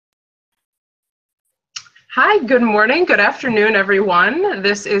Hi, good morning, good afternoon, everyone.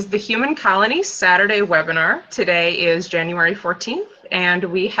 This is the Human Colony Saturday webinar. Today is January 14th, and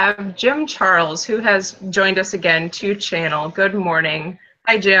we have Jim Charles, who has joined us again to channel. Good morning.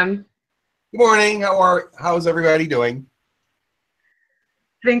 Hi, Jim. Good morning. How's everybody doing?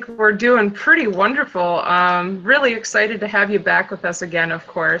 I think we're doing pretty wonderful. Really excited to have you back with us again, of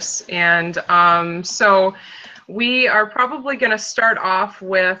course. And so we are probably going to start off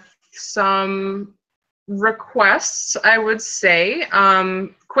with some requests, I would say.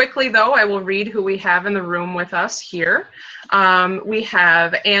 Quickly, though, I will read who we have in the room with us here. We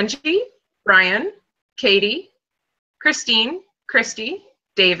have Angie, Brian, Katie, Christine, Christy,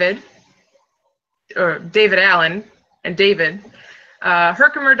 David, or David Allen, and David,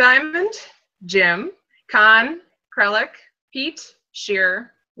 Herkimer Diamond, Jim, Con, Krellick, Pete,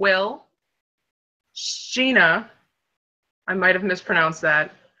 Sheer, Will, Sheena, I might have mispronounced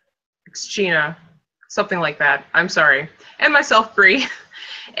that, Sheena, something like that, I'm sorry, and myself, Bree.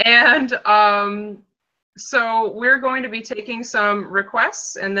 And so we're going to be taking some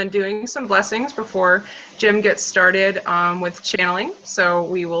requests and then doing some blessings before Jim gets started with channeling. So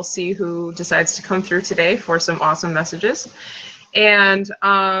we will see who decides to come through today for some awesome messages. And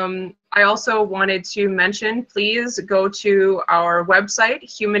I also wanted to mention, please go to our website,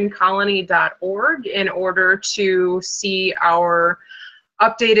 humancolony.org, in order to see our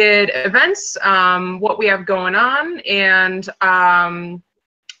updated events, what we have going on, and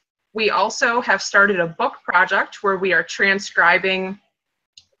we also have started a book project where we are transcribing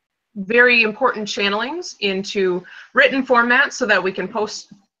very important channelings into written format so that we can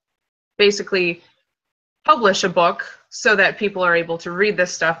basically publish a book so that people are able to read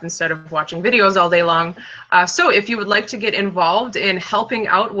this stuff instead of watching videos all day long. So if you would like to get involved in helping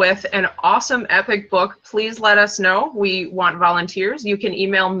out with an awesome epic book, please let us know. We want volunteers. You can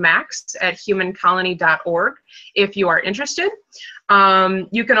email max@humancolony.org if you are interested.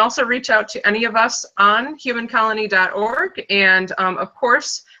 You can also reach out to any of us on humancolony.org. And of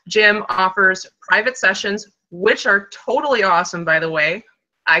course, Jim offers private sessions, which are totally awesome, by the way.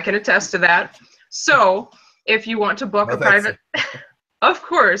 I can attest to that. So if you want to book a private, of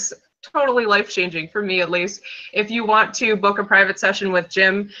course, totally life-changing for me at least. If you want to book a private session with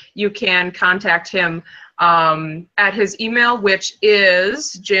Jim, you can contact him at his email, which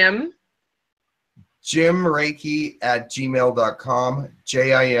is jimreiki@gmail.com,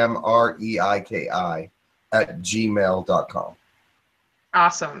 JIMREIKI@gmail.com.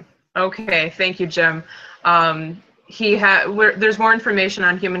 Awesome. Okay, thank you, Jim. There's more information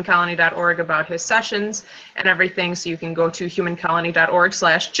on humancolony.org about his sessions and everything, so you can go to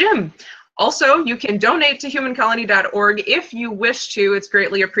humancolony.org/Jim. Also, you can donate to humancolony.org if you wish to. It's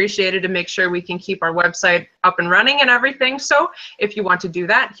greatly appreciated to make sure we can keep our website up and running and everything. So if you want to do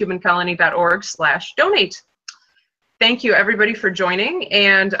that, humancolony.org/donate. Thank you, everybody, for joining.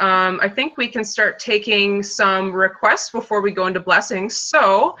 And I think we can start taking some requests before we go into blessings.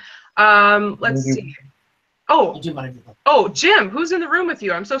 So let's see. Oh, Jim, who's in the room with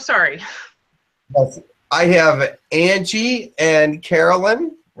you? I'm so sorry. Yes. I have Angie and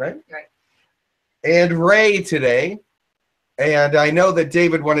Carolyn, right? Right. And Ray today. And I know that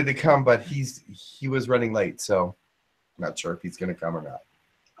David wanted to come, but he was running late, so I'm not sure if he's going to come or not.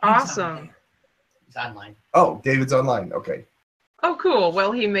 Awesome. He's online. Oh, David's online. Okay. Oh, cool.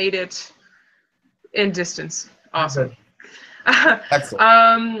 Well, he made it in distance. Awesome.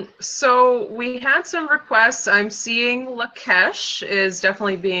 Excellent. So we had some requests. I'm seeing Lakesh is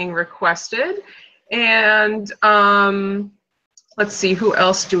definitely being requested. And let's see, who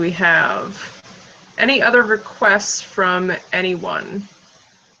else do we have? Any other requests from anyone?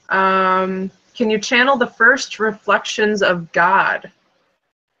 Can you channel the first reflections of God?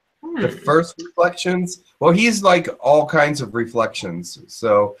 The first reflections? Well, he's like all kinds of reflections.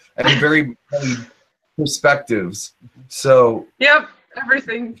 So, and very many perspectives. So, yep,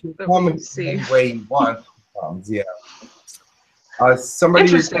 everything that we see. Any way you want. Yeah.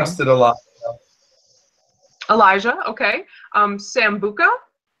 Somebody requested a lot. Elijah, okay. Sambuca.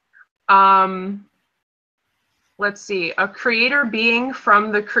 Let's see, a creator being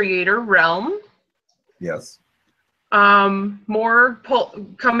from the creator realm. Yes. More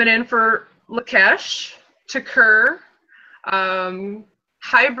coming in for Lakesh, Tekkrr,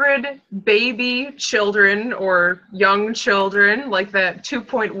 hybrid baby children or young children, like that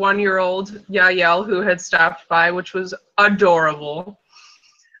 2.1-year-old Yahyel who had stopped by, which was adorable.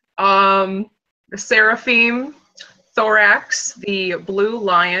 Seraphim, Thorax, the blue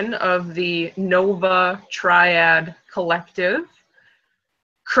lion of the Nova Triad Collective.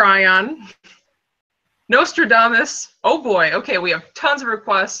 Cryon. Nostradamus. Oh boy. Okay, we have tons of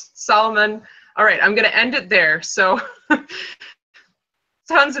requests. Solomon, All right, I'm going to end it there. So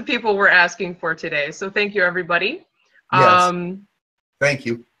tons of people were asking for today. So thank you, everybody. Yes. Thank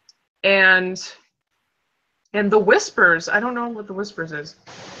you. And the whispers. I don't know what the whispers is.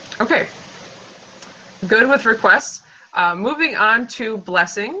 Okay. Good with requests. Moving on to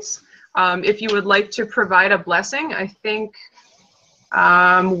blessings. If you would like to provide a blessing, I think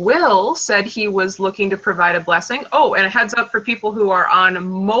Will said he was looking to provide a blessing. Oh, and a heads up for people who are on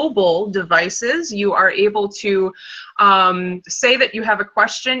mobile devices, you are able to say that you have a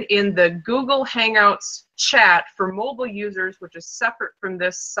question in the Google Hangouts chat for mobile users, which is separate from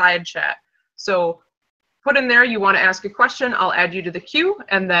this side chat. So put in there you want to ask a question, I'll add you to the queue,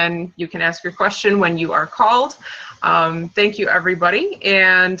 and then you can ask your question when you are called. Thank you, everybody.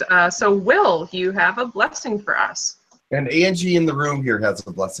 And so Will, you have a blessing for us. And Angie in the room here has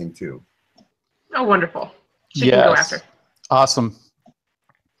a blessing too. Oh, wonderful. She can go after. Awesome.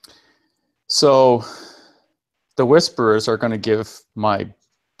 So the whisperers are going to give my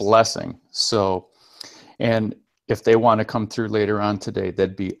blessing. So, and if they want to come through later on today,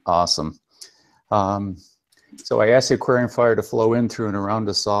 that'd be awesome. So I ask the Aquarian fire to flow in, through, and around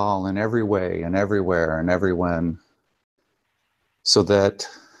us all in every way and everywhere and everywhen, so that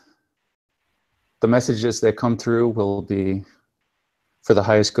the messages that come through will be for the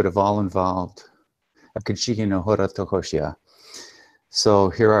highest good of all involved. So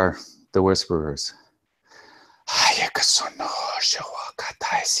here are the whisperers.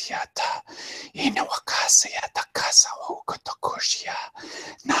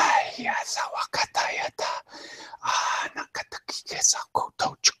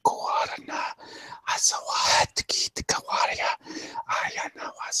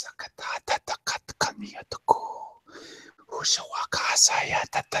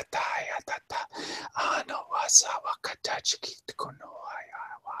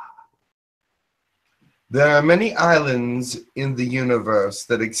 There are many islands in the universe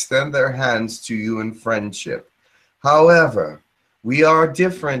that extend their hands to you in friendship. However, we are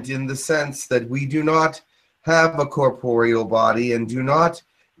different in the sense that we do not have a corporeal body and do not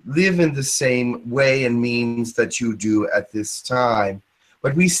live in the same way and means that you do at this time.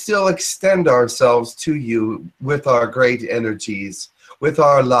 But we still extend ourselves to you with our great energies, with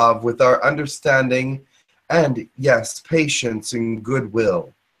our love, with our understanding, and yes, patience and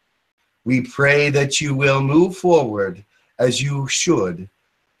goodwill. We pray that you will move forward as you should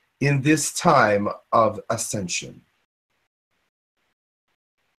in this time of ascension.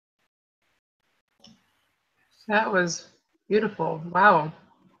 That was beautiful. Wow.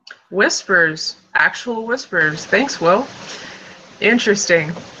 Whispers, actual whispers. Thanks, Will.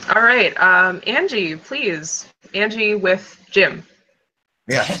 Interesting. All right, Angie, please. Angie with Jim.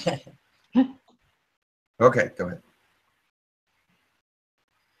 Yes. Okay, go ahead.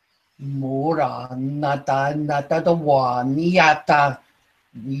 Mura nata nata the waniata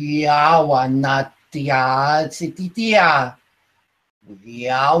yawanatia sititia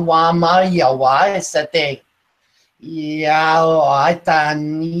yawama yawa sate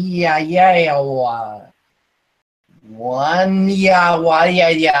yawatania yawa one yawa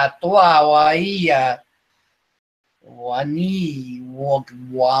ya tua waya wani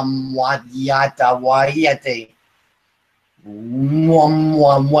wam yata wayate. The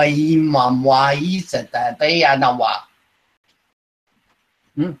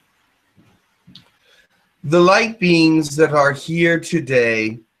light beings that are here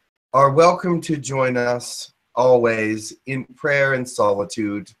today are welcome to join us always in prayer and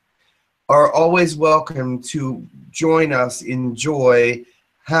solitude, are always welcome to join us in joy,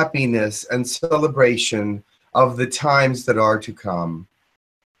 happiness, and celebration of the times that are to come.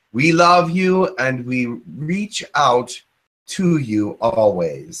 We love you and we reach out to you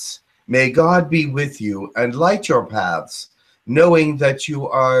always. May God be with you and light your paths, knowing that you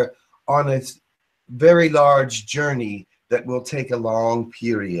are on a very large journey that will take a long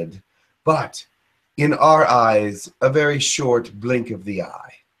period, but in our eyes, a very short blink of the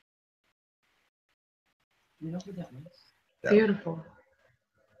eye. You know who that means? Beautiful.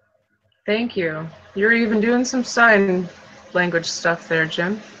 Thank you. You're even doing some sign language stuff there,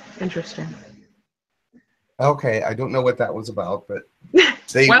 Jim. Interesting. Okay, I don't know what that was about, but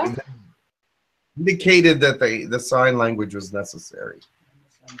they Well, indicated that the sign language was necessary.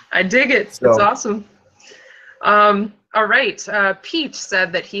 I dig it. So, it's awesome. All right. Pete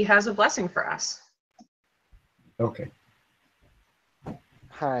said that he has a blessing for us. okay.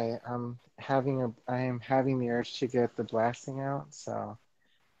 Hi, I am having the urge to get the blasting out, so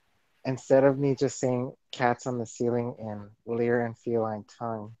instead of me just saying cats on the ceiling in Lyran feline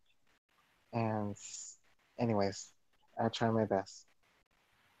tongue, and anyways, I'll try my best.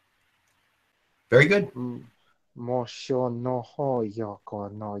 Very good. Mosho no ho yoko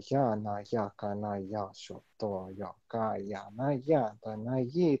no ya na yaka na ya shoto yoka ya na ya da na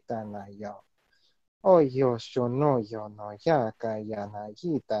yi da na yo. O yo sho no yo no yaka ya na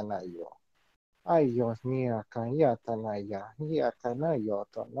yi da na yo. Ayo ni aka ya ta na ya ni aka na yo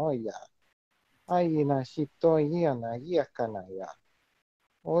to no ya. Ai na shito ya na yaka na ya.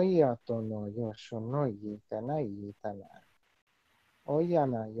 O ya to no yo sho no yi da na yi da na. O ya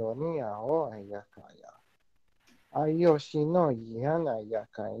na yo ni a o ayaka ya. Ayoshi no yana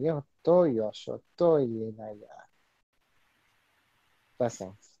yaka yo to yosho to yinaya.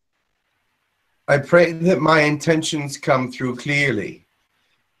 Blessings. I pray that my intentions come through clearly.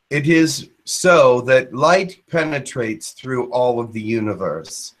 It is so that light penetrates through all of the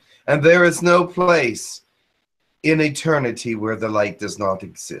universe, and there is no place in eternity where the light does not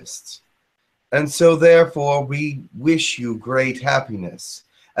exist. And so therefore we wish you great happiness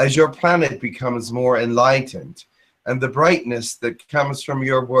as your planet becomes more enlightened and the brightness that comes from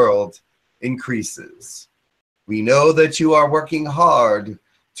your world increases. We know that you are working hard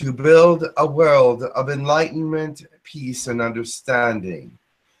to build a world of enlightenment, peace, and understanding.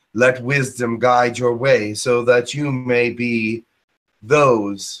 Let wisdom guide your way so that you may be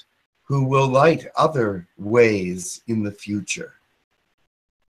those who will light other ways in the future.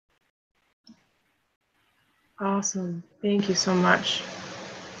 Awesome. Thank you so much.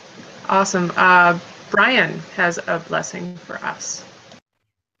 Awesome. Brian has a blessing for us.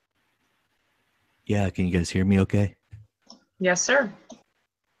 Yeah, can you guys hear me okay? Yes, sir.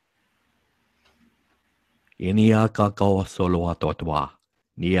 Inia kako solo atotwa.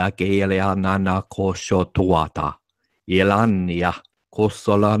 Nia keelea nana kosho tuata. Ilania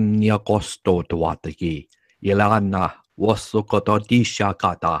kosolania kosto tuataki. Ilana wasukototisha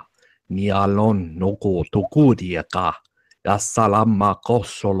kata. Nialon noko tokudiaka. Yasalama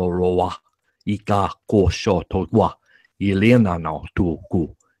kosoloroa. Ika kosho towa. Ilena no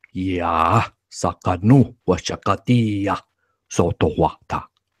tuku. Ya sakanu washakatia sotowata.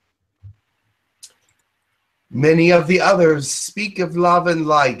 Many of the others speak of love and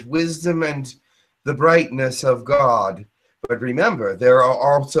light, wisdom and the brightness of God. But remember, there are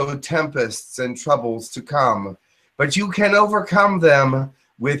also tempests and troubles to come. But you can overcome them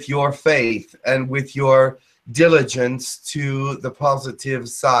with your faith and with your diligence to the positive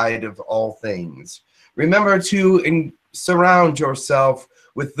side of all things. Remember to surround yourself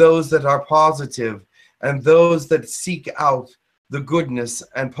with those that are positive and those that seek out the goodness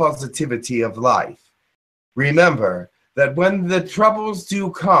and positivity of life. Remember that when the troubles do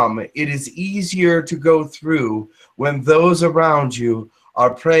come, it is easier to go through when those around you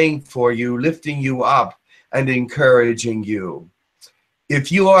are praying for you, lifting you up, and encouraging you.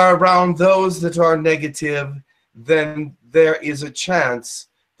 If you are around those that are negative, then there is a chance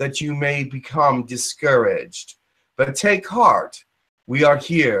that you may become discouraged. But take heart. We are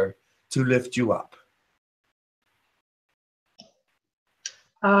here to lift you up.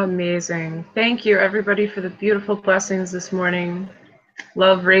 Amazing. Thank you, everybody, for the beautiful blessings this morning.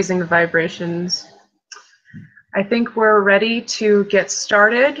 Love raising the vibrations. I think we're ready to get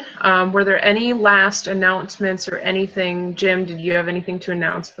started. Were there any last announcements or anything? Jim, did you have anything to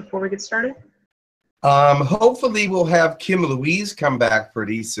announce before we get started? Hopefully we'll have Kim Louise come back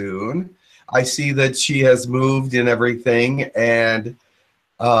pretty soon. I see that she has moved and everything, and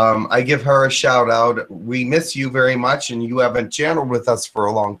I give her a shout out. We miss you very much, and you haven't channeled with us for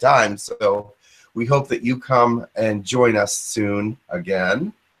a long time, so we hope that you come and join us soon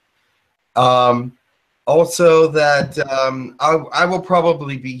again. Also that I will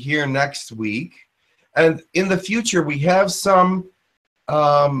probably be here next week, and in the future we have some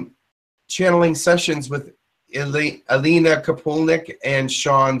channeling sessions with 𝗖𝗢𝗡𝗧𝗡𝗡𝗧 and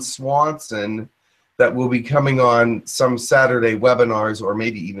Sean Swanson that will be coming on some Saturday webinars, or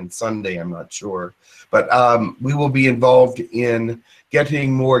maybe even Sunday, I'm not sure. But we will be involved in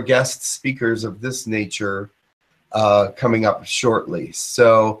getting more guest speakers of this nature coming up shortly.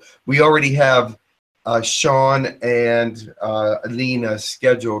 So we already have Sean and 𝗖𝗓𝗓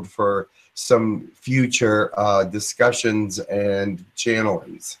scheduled for some future discussions and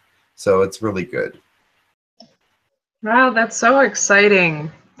channelings. So it's really good. Wow, that's so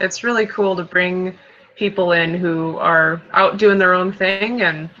exciting. It's really cool to bring people in who are out doing their own thing,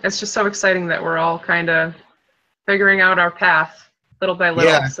 and it's just so exciting that we're all kind of figuring out our path little by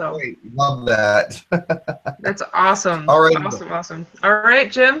little. Yeah, so great. Love that. That's awesome. All right. Awesome. All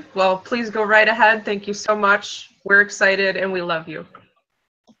right, Jim. Well, please go right ahead. Thank you so much. We're excited and we love you.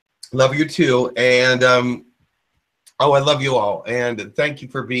 Love you too. And I love you all. And thank you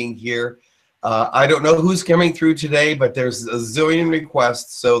for being here. I don't know who's coming through today, but there's a zillion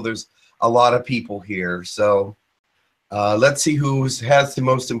requests, so there's a lot of people here. So let's see who has the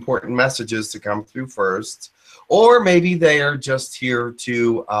most important messages to come through first. Or maybe they are just here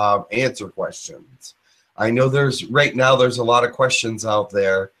to answer questions. I know right now there's a lot of questions out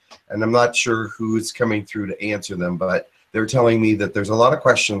there, and I'm not sure who's coming through to answer them, but they're telling me that there's a lot of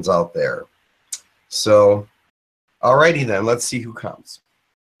questions out there. So, alrighty then, let's see who comes.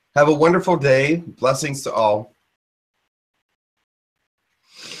 Have a wonderful day. Blessings to all.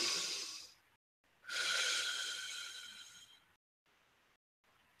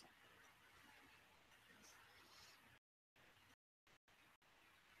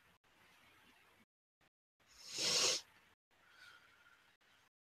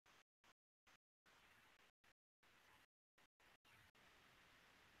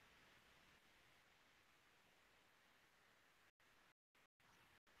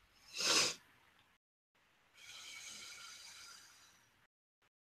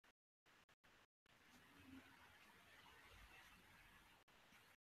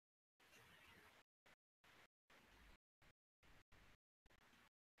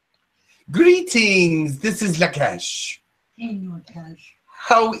 Greetings, this is Lakesh. Hey, Lakesh.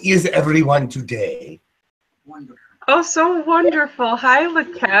 How is everyone today? Wonderful. Oh, so wonderful. Hi,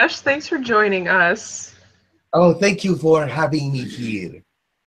 Lakesh. Thanks for joining us. Oh, thank you for having me here.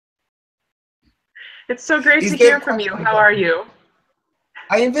 It's so great to hear from you. How are you?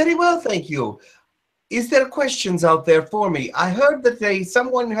 I am very well, thank you. Is there questions out there for me? I heard that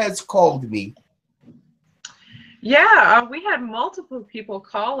someone has called me. Yeah, we had multiple people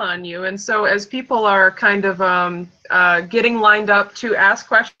call on you, and so as people are kind of getting lined up to ask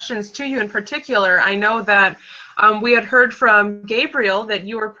questions to you in particular, I know that we had heard from Gabriel that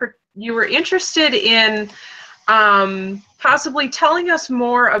you were interested in possibly telling us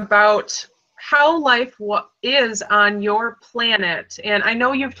more about how life is on your planet. And I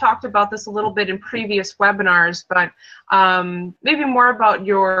know you've talked about this a little bit in previous webinars, but maybe more about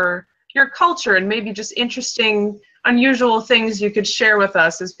your culture and maybe just interesting, unusual things you could share with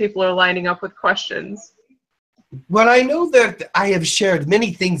us as people are lining up with questions. Well, I know that I have shared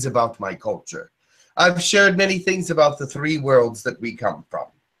many things about my culture. I've shared many things about the three worlds that we come from.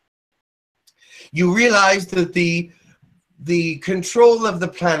 You realize that the control of the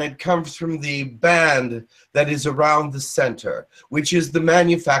planet comes from the band that is around the center, which is the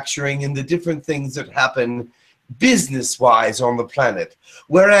manufacturing and the different things that happen business-wise on the planet.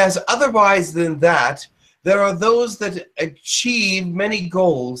 Whereas otherwise than that, there are those that achieve many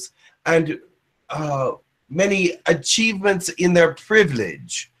goals and many achievements in their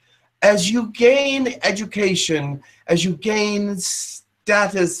privilege. As you gain education, as you gain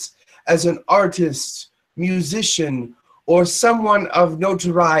status as an artist, musician, or someone of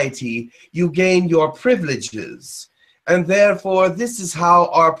notoriety, you gain your privileges. And therefore, this is how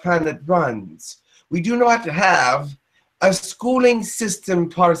our planet runs. We do not have a schooling system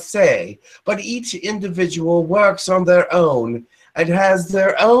per se, but each individual works on their own and has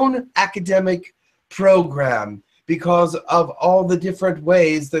their own academic program because of all the different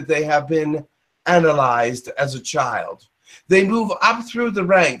ways that they have been analyzed as a child. They move up through the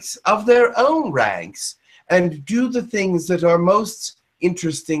ranks of their own ranks and do the things that are most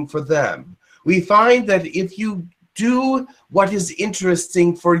interesting for them. We find that if you do what is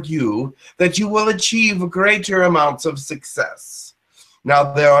interesting for you, that you will achieve greater amounts of success.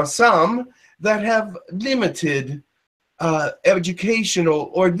 Now, there are some that have limited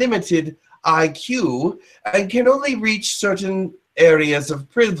educational or limited IQ and can only reach certain areas of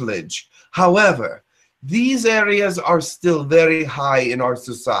privilege. However, these areas are still very high in our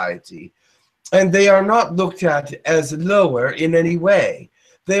society, and they are not looked at as lower in any way.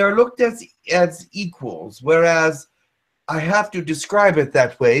 They are looked at as equals, whereas I have to describe it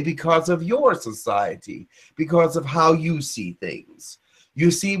that way because of your society, because of how you see things.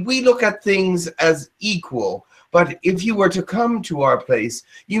 You see, we look at things as equal, but if you were to come to our place,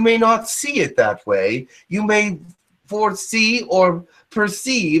 you may not see it that way. You may foresee or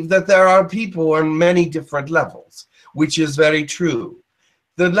perceive that there are people on many different levels, which is very true.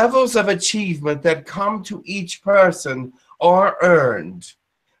 The levels of achievement that come to each person are earned.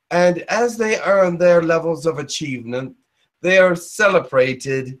 And as they earn their levels of achievement, they are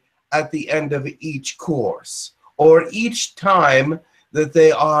celebrated at the end of each course or each time that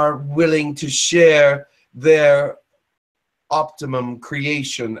they are willing to share their optimum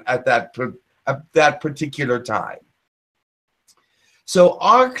creation at that particular time. So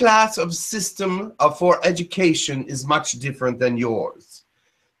our class of system for education is much different than yours.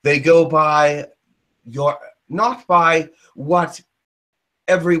 They go by not by what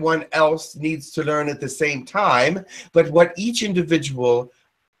everyone else needs to learn at the same time, but what each individual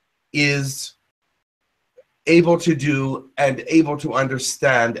is able to do and able to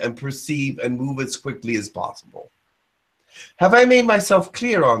understand and perceive and move as quickly as possible. Have I made myself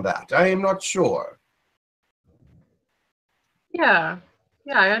clear on that? I am not sure. Yeah.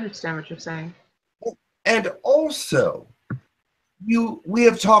 Yeah, I understand what you're saying. And also, we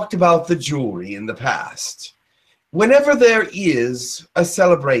have talked about the jewelry in the past. Whenever there is a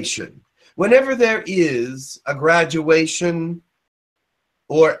celebration, whenever there is a graduation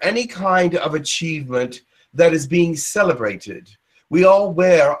or any kind of achievement that is being celebrated, we all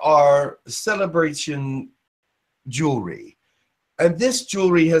wear our celebration jewelry. And this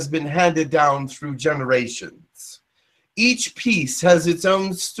jewelry has been handed down through generations. Each piece has its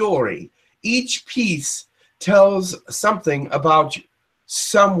own story. Each piece tells something about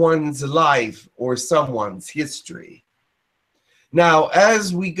someone's life or someone's history. Now,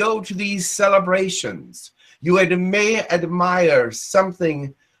 as we go to these celebrations, you may admire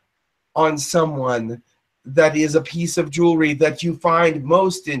something on someone that is a piece of jewelry that you find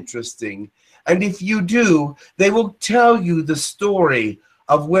most interesting. And if you do, they will tell you the story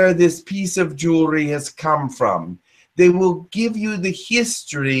of where this piece of jewelry has come from. They will give you the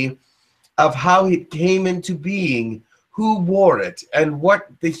history of how it came into being, who wore it, and what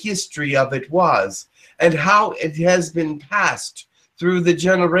the history of it was, and how it has been passed through the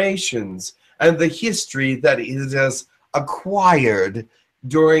generations, and the history that it has acquired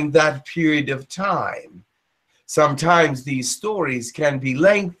during that period of time. Sometimes these stories can be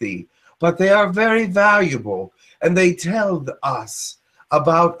lengthy, but they are very valuable, and they tell us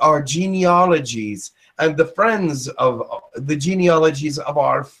about our genealogies and the friends of the genealogies of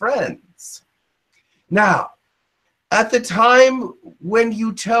our friends. Now, at the time when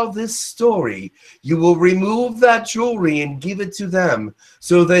you tell this story, you will remove that jewelry and give it to them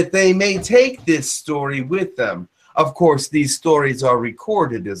so that they may take this story with them. Of course, these stories are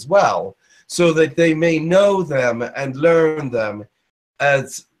recorded as well, so that they may know them and learn them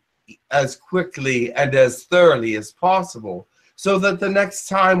as quickly and as thoroughly as possible, so that the next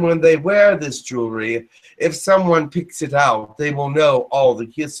time when they wear this jewelry, if someone picks it out, they will know all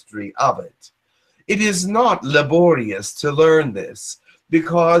the history of it. It is not laborious to learn this,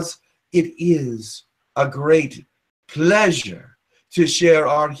 because it is a great pleasure to share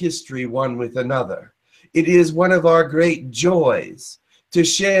our history one with another. It is one of our great joys to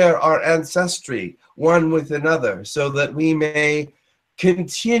share our ancestry one with another, so that we may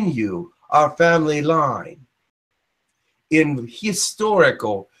continue our family line in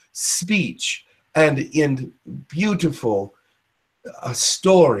historical speech and in beautiful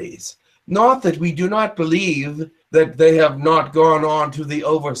stories. Not that we do not believe that they have not gone on to the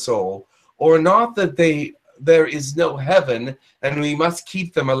oversoul, or not that there is no heaven and we must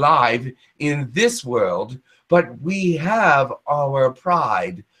keep them alive in this world, but we have our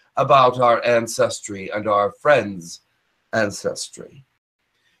pride about our ancestry and our friends' ancestry.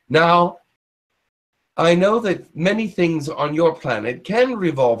 Now, I know that many things on your planet can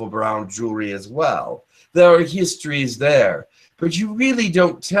revolve around jewelry as well. There are histories there, but you really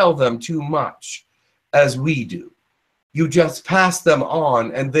don't tell them too much as we do. You just pass them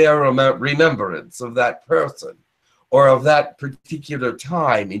on, and they are a remembrance of that person or of that particular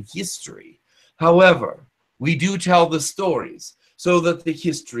time in history. However, we do tell the stories so that the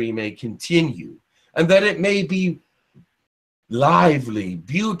history may continue, and that it may be lively,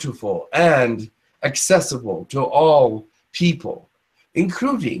 beautiful, and accessible to all people,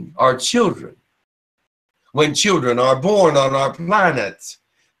 including our children. When children are born on our planet,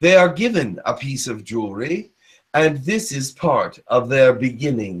 they are given a piece of jewelry, and this is part of their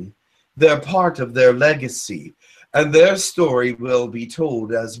beginning. They're part of their legacy, and their story will be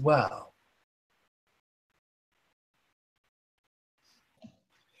told as well.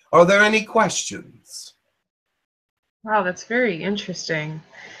 Are there any questions? Wow, that's very interesting.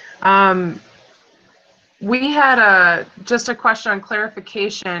 We had just a question on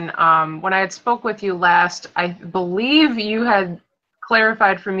clarification. When I had spoke with you last, I believe you had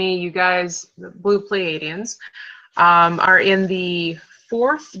clarified for me, you guys, the blue Pleiadians, are in the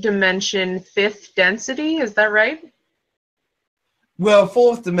 4th dimension, 5th density. Is that right? Well,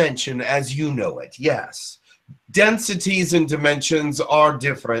 4th dimension, as you know it, yes. Densities and dimensions are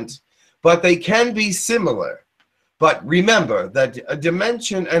different, but they can be similar. But remember that a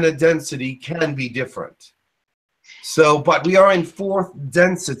dimension and a density can be different. So, but we are in 4th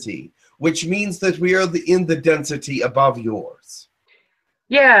density, which means that we are in the density above yours.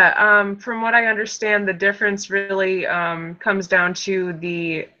 Yeah, from what I understand, the difference really comes down to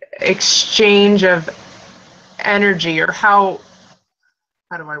the exchange of energy, or how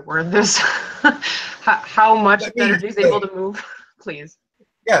do I word this? how much energy is able to move, please.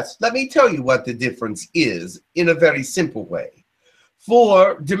 Yes, let me tell you what the difference is in a very simple way.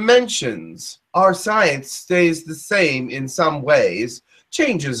 For dimensions, our science stays the same in some ways,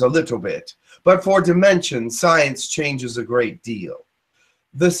 changes a little bit, but for dimensions, science changes a great deal.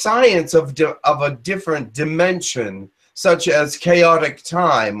 The science of a different dimension, such as chaotic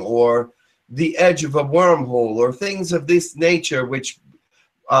time or the edge of a wormhole or things of this nature which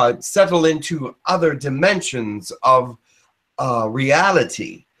settle into other dimensions of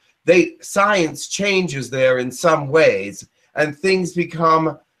reality, science changes there in some ways, and things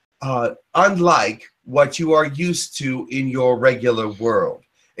become unlike what you are used to in your regular world,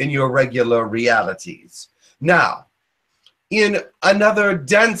 in your regular realities. Now, in another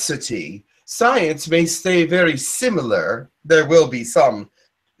density, science may stay very similar. There will be some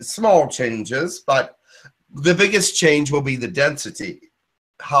small changes, but the biggest change will be the density,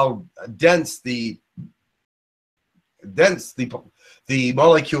 how dense the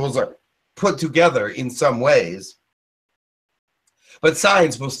molecules are put together in some ways. But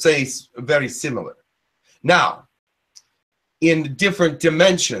science will stay very similar. Now, in different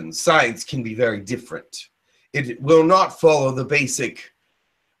dimensions, science can be very different. It will not follow the basic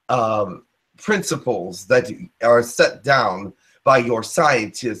principles that are set down by your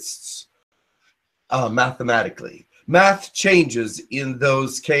scientists mathematically. Math changes in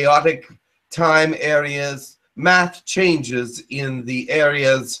those chaotic time areas. Math changes in the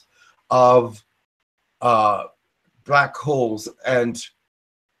areas of black holes and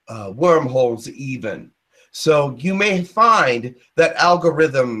wormholes even. So you may find that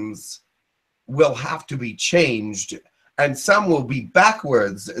algorithms will have to be changed, and some will be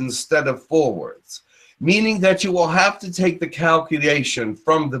backwards instead of forwards, meaning that you will have to take the calculation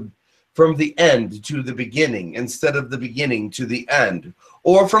from the end to the beginning instead of the beginning to the end,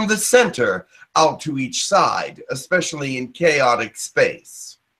 or from the center out to each side, especially in chaotic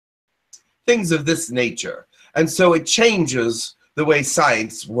space. Things of this nature. And so it changes the way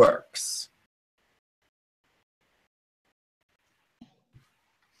science works.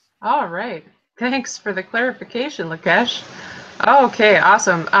 All right. Thanks for the clarification, Lakesh. Okay,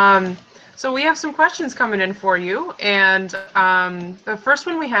 awesome. So we have some questions coming in for you. And the first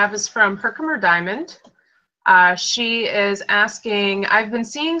one we have is from 𝗪𝗓𝗓𝗓. She is asking, I've been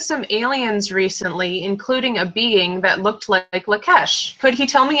seeing some aliens recently, including a being that looked like Lakesh. Could he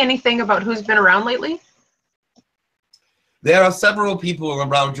tell me anything about who's been around lately? There are several people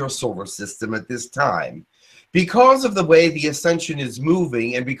around your solar system at this time. Because of the way the ascension is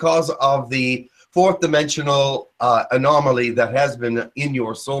moving and because of the fourth dimensional anomaly that has been in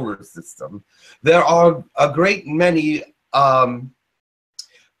your solar system, there are a great many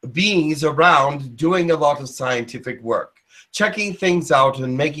beings around doing a lot of scientific work, checking things out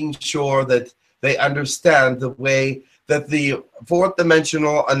and making sure that they understand the way that the fourth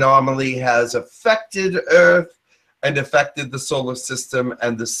dimensional anomaly has affected Earth and affected the solar system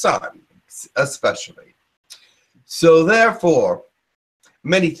and the sun especially. So therefore,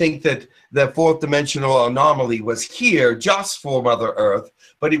 many think that the fourth dimensional anomaly was here just for Mother Earth,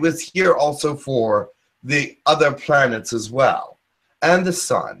 but it was here also for the other planets as well, and the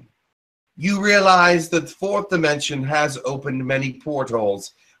sun. You realize that the fourth dimension has opened many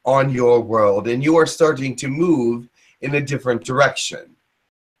portals on your world, and you are starting to move in a different direction.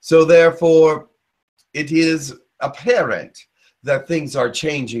 So therefore, it is apparent that things are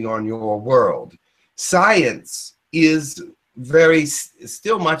changing on your world. Science is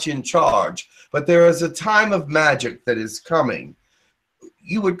still much in charge, but there is a time of magic that is coming.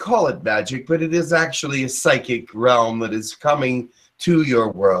 You would call it magic, but it is actually a psychic realm that is coming to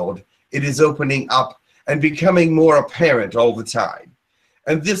your world. It is opening up and becoming more apparent all the time.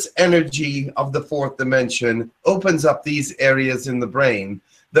 And this energy of the fourth dimension opens up these areas in the brain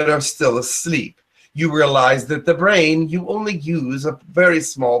that are still asleep. You realize that the brain, you only use a very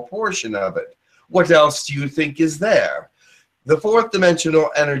small portion of it. What else do you think is there? The fourth dimensional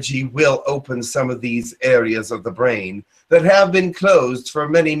energy will open some of these areas of the brain that have been closed for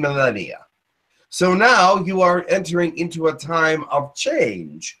many millennia. So now you are entering into a time of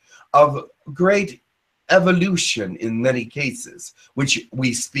change, of great evolution in many cases, which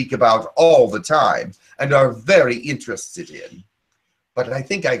we speak about all the time and are very interested in. But I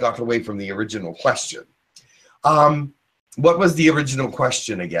think I got away from the original question. What was the original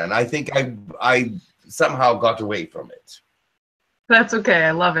question again? I think I somehow got away from it. That's okay.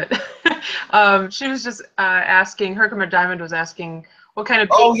 I love it. She was just asking, 𝗪𝗓𝗓𝗓 was asking what kind of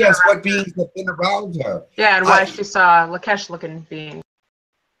beings. Oh, yes, what beings have been around her. Yeah, and why she saw Lakesh-looking beings.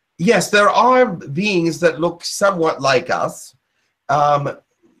 Yes, there are beings that look somewhat like us.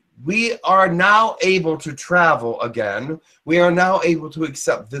 we are now able to travel again. We are now able to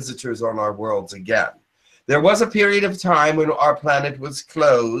accept visitors on our worlds again. There was a period of time when our planet was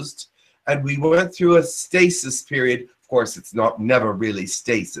closed, and we went through a stasis period. Of course, it's never really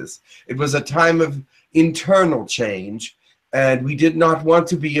stasis. It was a time of internal change, and we did not want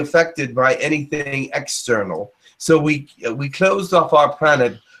to be affected by anything external. So we closed off our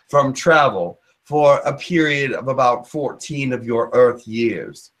planet from travel for a period of about 14 of your Earth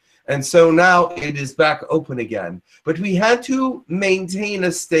years. And so now it is back open again. But we had to maintain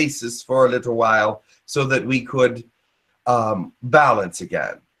a stasis for a little while so that we could balance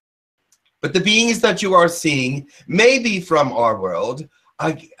again. But the beings that you are seeing may be from our world.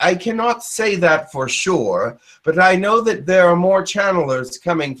 I cannot say that for sure, but I know that there are more channelers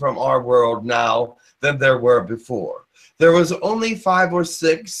coming from our world now than there were before. There was only 5 or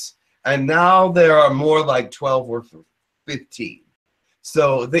 6, and now there are more like 12 or 15.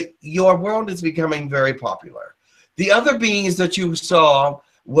 So your world is becoming very popular. The other beings that you saw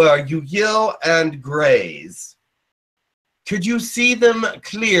were Yahyel and Greys. Could you see them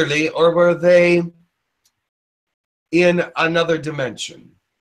clearly, or were they in another dimension?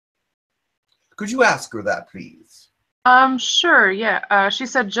 Could you ask her that, please? Sure, yeah. She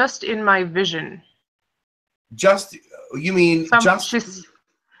said just in my vision. Just, you mean just?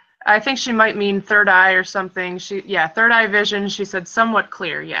 I think she might mean third eye or something. Yeah, third eye vision. She said somewhat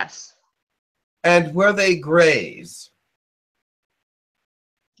clear, yes. And were they Greys?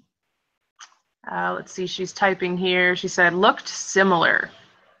 Let's see, she's typing here. She said looked similar.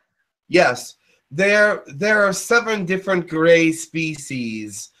 Yes, there are 7 different gray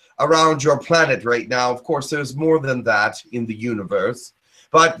species around your planet right now. Of course, there's more than that in the universe,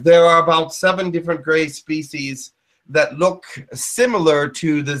 but there are about 7 different gray species that look similar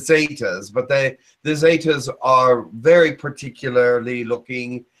to the Zetas, but the Zetas are very particularly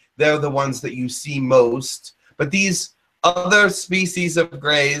looking. They're the ones that you see most, but these other species of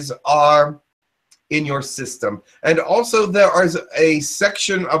grays are in your system. And also there is a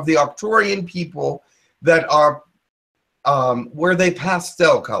section of the Arcturian people that are were they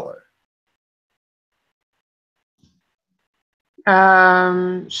pastel color?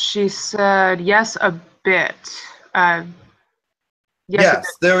 She said yes, a bit. Yes,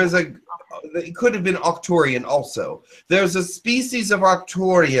 there is it could have been Arcturian also. There's a species of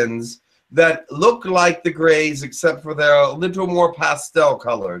Arcturians that look like the grays, except for they're a little more pastel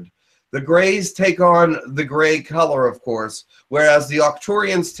colored. The grays take on the gray color, of course, whereas the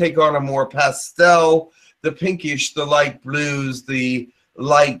Arcturians take on a more pastel, the pinkish, the light blues, the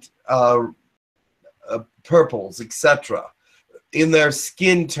light purples, etc. in their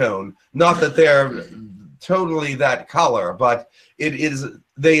skin tone. Not that they're totally that color, but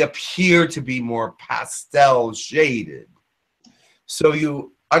they appear to be more pastel shaded. So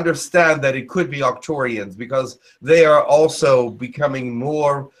you understand that it could be Arcturians because they are also becoming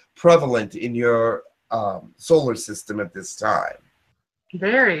more prevalent in your solar system at this time.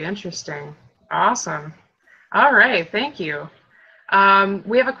 Very interesting. Awesome. All right, thank you.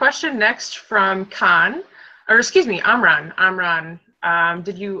 We have a question next from Khan, or excuse me, Amran. Amran, are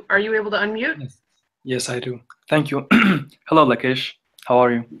you able to unmute? Yes, I do. Thank you. Hello, Lakesh. How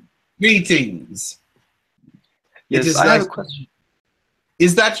are you? Greetings. Yes, I have a question.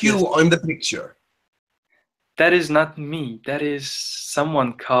 Is that you in the picture? That is not me. That is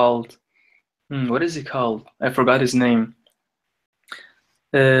someone called, what is he called? I forgot his name.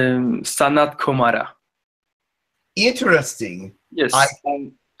 Sanat Kumara. Interesting. Yes.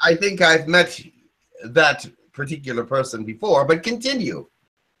 I think I've met that particular person before, but continue.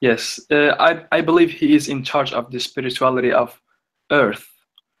 Yes. I believe he is in charge of the spirituality of Earth.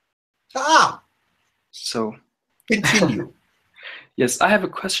 Ah. So. Continue. Yes, I have a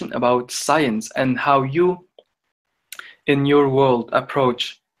question about science and how you, in your world,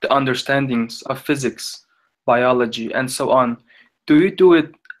 approach the understandings of physics, biology, and so on. Do you do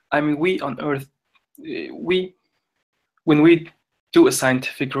it? I mean, we on Earth, when we do a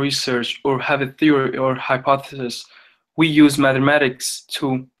scientific research or have a theory or hypothesis, we use mathematics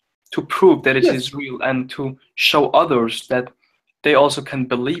to prove that it is real and to show others that they also can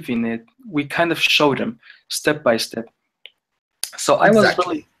believe in it. We kind of show them step by step. So I was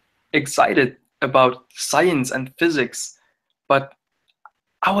really excited about science and physics, but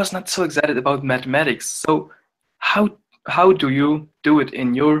I was not so excited about mathematics. So how do you do it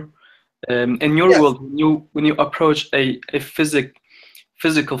in your world when you approach a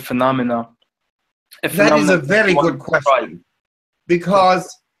physical phenomena? That is a very good question,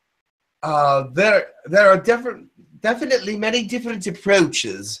 because there are definitely many different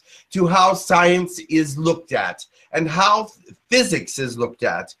approaches to how science is looked at and how physics is looked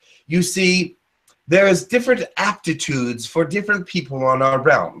at. You see, there is different aptitudes for different people on our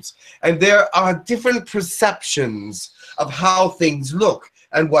realms, and there are different perceptions of how things look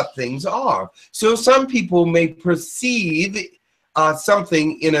and what things are. So some people may perceive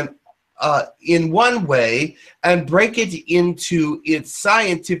something in one way and break it into its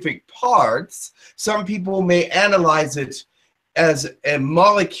scientific parts. Some people may analyze it as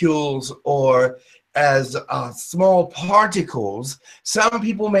molecules or as small particles. Some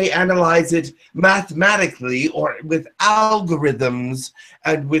people may analyze it mathematically or with algorithms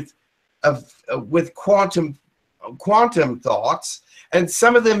and with quantum thoughts. And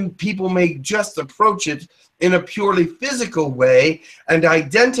some of them people may just approach it in a purely physical way and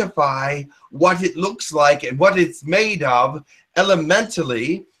identify what it looks like and what it's made of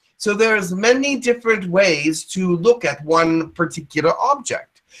elementally. So there's many different ways to look at one particular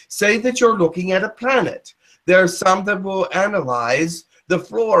object. Say that you're looking at a planet. There are some that will analyze the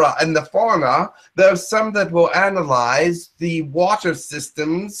flora and the fauna. There are some that will analyze the water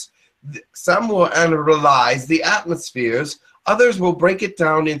systems. Some will analyze the atmospheres. Others will break it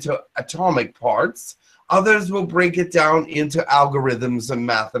down into atomic parts. Others will break it down into algorithms and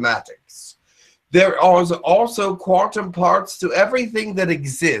mathematics. There are also quantum parts to everything that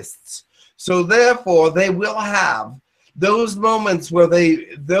exists. So therefore, they will have those moments where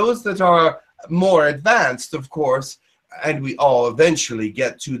those that are more advanced, of course, and we all eventually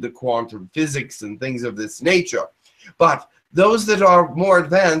get to the quantum physics and things of this nature. But those that are more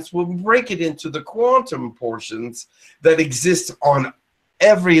advanced will break it into the quantum portions that exist on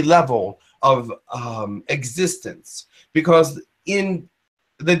every level of existence. Because in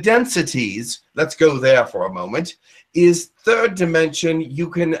the densities, let's go there for a moment, is third dimension, you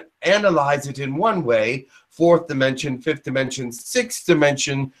can analyze it in one way, fourth dimension, fifth dimension, sixth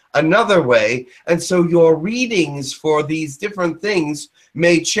dimension, another way. And so your readings for these different things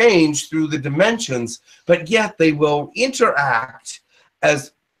may change through the dimensions, but yet they will interact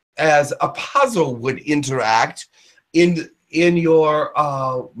as a puzzle would interact in your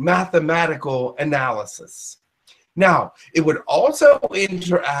mathematical analysis. Now, it would also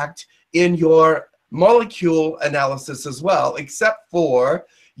interact in your molecule analysis as well, except for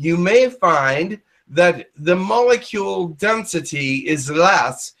you may find that the molecule density is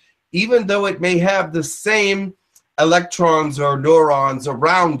less, even though it may have the same electrons or neurons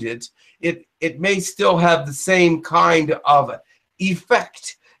around it, it may still have the same kind of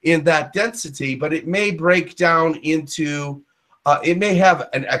effect in that density, but it may break down into, it may have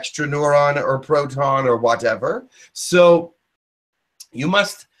an extra neuron or proton or whatever. So you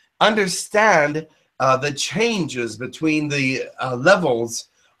must understand the changes between the levels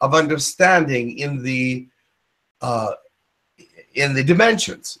of understanding in the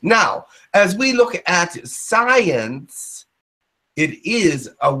dimensions. Now, as we look at science, it is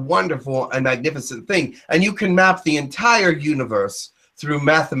a wonderful and magnificent thing, and you can map the entire universe through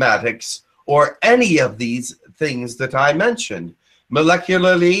mathematics or any of these things that I mentioned.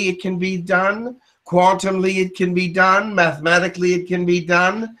 Molecularly, it can be done. Quantumly, it can be done. Mathematically, it can be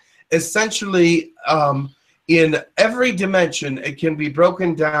done. Essentially, in every dimension, it can be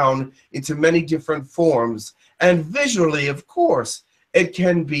broken down into many different forms. And visually, of course, it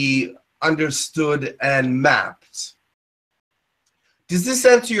can be understood and mapped. Does this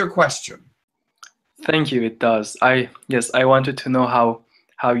answer your question? Thank you, it does. Yes, I wanted to know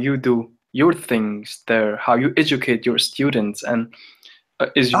how you do your things there, how you educate your students, and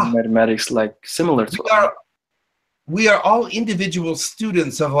is your mathematics like similar to we are all individual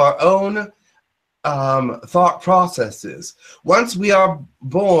students of our own thought processes. Once we are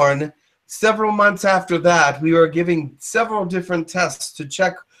born, several months after that, we are giving several different tests to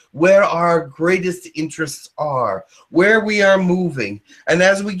check where our greatest interests are, where we are moving. And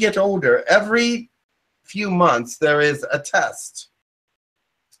as we get older, every few months there is a test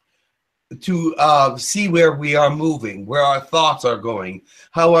to see where we are moving, where our thoughts are going,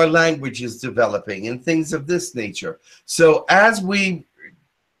 how our language is developing, and things of this nature. So as we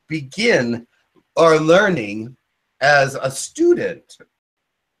begin our learning as a student,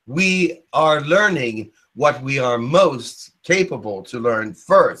 we are learning what we are most capable to learn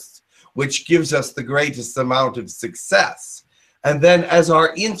first, which gives us the greatest amount of success. And then as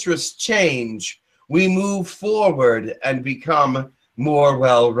our interests change, we move forward and become more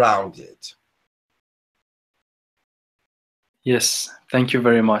well-rounded. Yes, thank you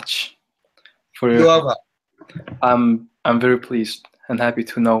very much for You are welcome. I'm very pleased and happy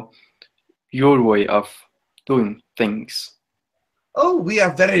to know your way of doing things. Oh, we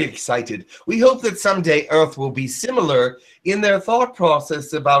are very excited. We hope that someday Earth will be similar in their thought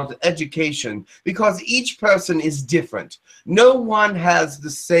process about education, because each person is different. No one has the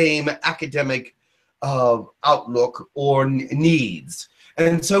same academic outlook or needs.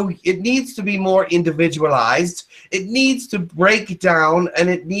 And so it needs to be more individualized. It needs to break down, and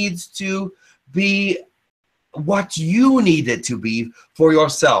it needs to be what you need it to be for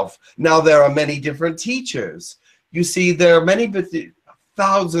yourself. Now, there are many different teachers. You see, there are many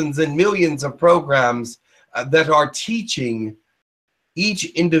thousands and millions of programs that are teaching each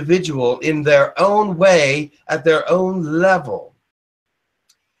individual in their own way at their own level.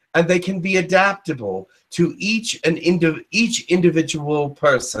 And they can be adaptable to each individual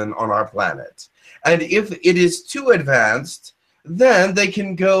person on our planet. And if it is too advanced, then they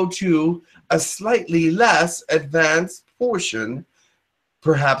can go to a slightly less advanced portion,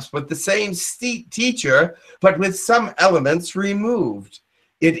 perhaps with the same teacher, but with some elements removed.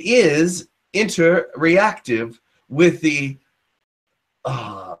 It is interreactive with the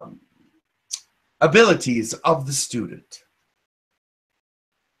abilities of the student.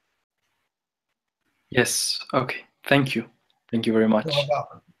 Yes. Okay. Thank you. Thank you very much.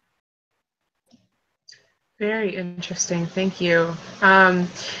 Very interesting. Thank you.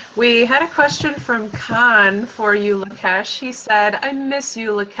 We had a question from Khan for you, Lakesh. He said, I miss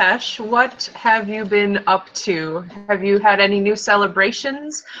you, Lakesh. What have you been up to? Have you had any new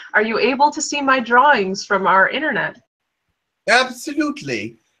celebrations? Are you able to see my drawings from our internet?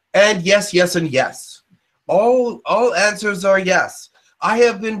 Absolutely. And yes, yes, and yes. All answers are yes. I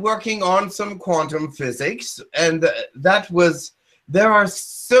have been working on some quantum physics, and there are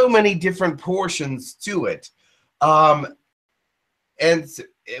so many different portions to it. And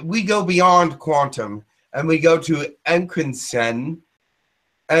we go beyond quantum, and we go to 𝗪𝗓𝗓,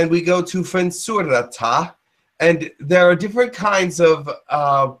 and we go to 𝗪𝗓𝗓𝗧, and there are different kinds of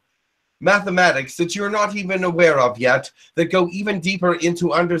mathematics that you're not even aware of yet that go even deeper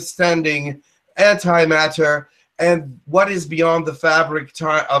into understanding antimatter and what is beyond the fabric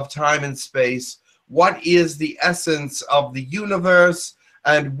of time and space, what is the essence of the universe,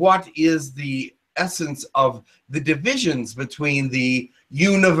 and what is the essence of the divisions between the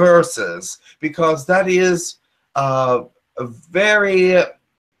universes, because that is very,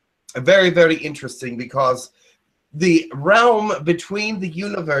 very interesting, because the realm between the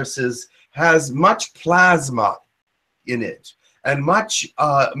universes has much plasma in it, and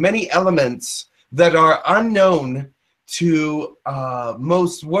many elements that are unknown to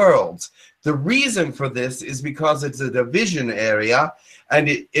most worlds. The reason for this is because it's a division area, and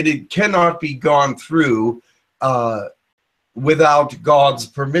it cannot be gone through without God's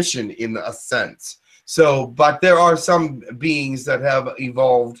permission, in a sense. So, but there are some beings that have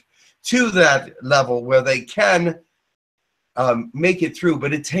evolved to that level where they can make it through,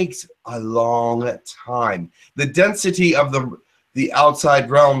 but it takes a long time. The density of the outside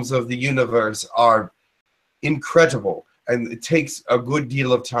realms of the universe are incredible, and it takes a good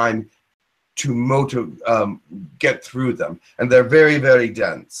deal of time to get through them, and they're very, very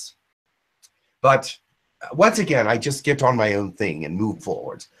dense. But once again, I just get on my own thing and move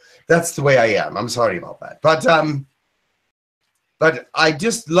forward. That's the way I am. I'm sorry about that. But I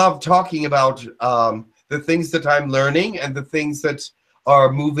just love talking about the things that I'm learning and the things that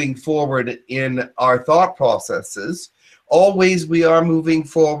are moving forward in our thought processes. Always we are moving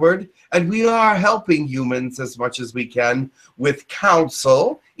forward, and we are helping humans as much as we can with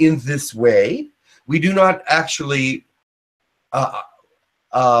counsel in this way. We do not actually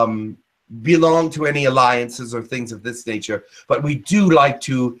belong to any alliances or things of this nature, but we do like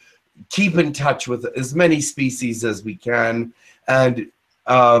to keep in touch with as many species as we can and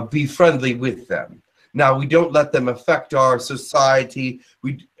be friendly with them. Now, we don't let them affect our society,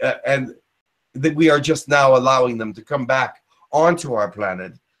 and that we are just now allowing them to come back onto our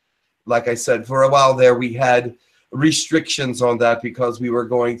planet. Like I said, for a while there, we had restrictions on that because we were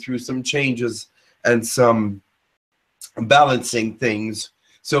going through some changes and some balancing things.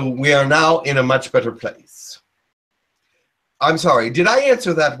 So we are now in a much better place. I'm sorry, did I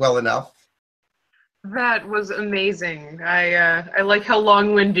answer that well enough? That was amazing. I like how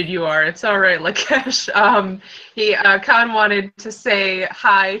long-winded you are. It's all right, Lakesh. Khan wanted to say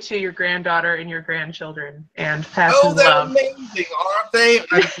hi to your granddaughter and your grandchildren and pass his love. Oh, they're amazing, aren't they?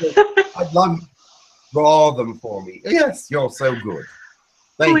 I'd love you to draw them for me. Yes, you're so good.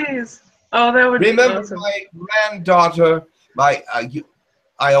 Please. Oh, that would be awesome. My granddaughter,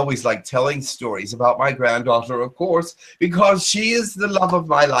 I always like telling stories about my granddaughter, of course, because she is the love of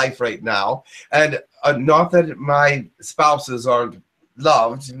my life right now. And not that my spouses aren't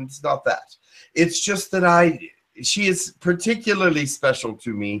loved, and it's not that. It's just that she is particularly special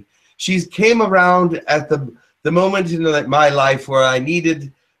to me. She came around at the moment in my life where I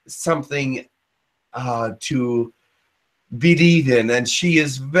needed something to believe in, and she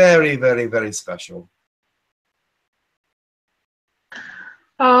is very, very, very special.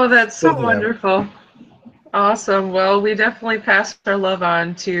 Oh, that's so wonderful. Awesome. Well, we definitely pass our love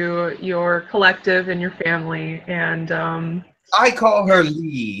on to your collective and your family. And I call her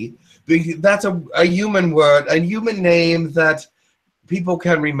Lee, because that's a human word, a human name that people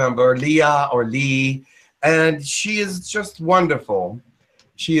can remember, Leah or Lee, and she is just wonderful.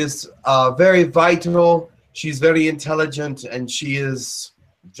 She is very vital, she's very intelligent, and she is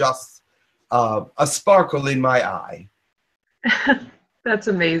just a sparkle in my eye. That's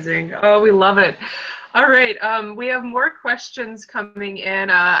amazing. Oh, we love it. All right, we have more questions coming in.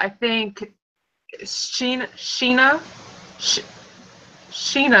 I think Sheena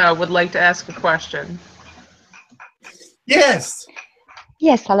would like to ask a question. Yes.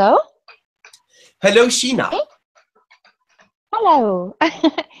 Yes, hello? Hello, Sheena. Hello.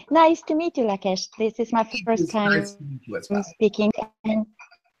 Nice to meet you, Lakesh. This is my first time Nice to meet you as well. speaking, and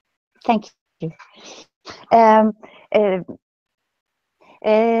thank you.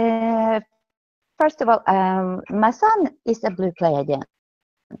 First of all, my son is a blue Pleiadian.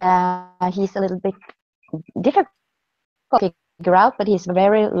 He's a little bit difficult to figure out, but he's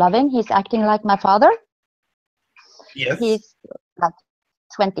very loving. He's acting like my father. Yes. He's like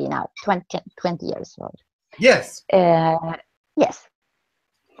 20 now, 20 years old. Yes. Yes.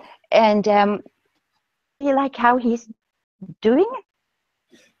 And you like how he's doing?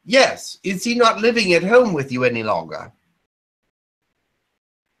 Yes. Is he not living at home with you any longer?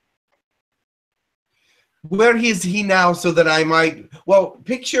 Where is he now, so that I might, well,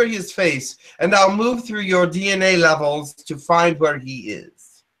 picture his face, and I'll move through your DNA levels to find where he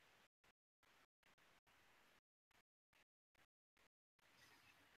is.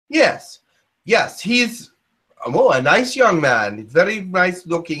 Yes. Yes, he's, oh, a nice young man, very nice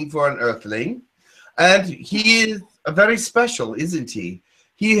looking for an earthling, and he is very special, isn't he?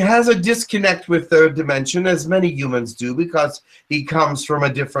 He has a disconnect with third dimension, as many humans do, because he comes from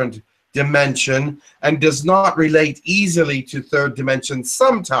a different dimension and does not relate easily to third dimension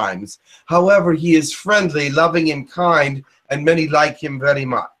sometimes. However, he is friendly, loving, and kind, and many like him very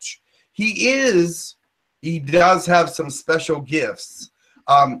much. He does have some special gifts.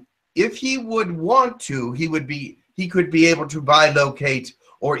 If he would want to, he could be able to bilocate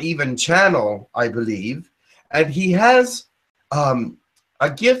or even channel, I believe. And he has a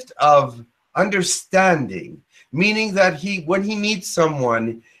gift of understanding, meaning that when he meets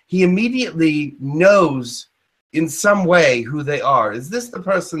someone, he immediately knows in some way who they are. Is this the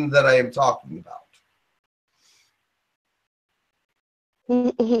person that I am talking about?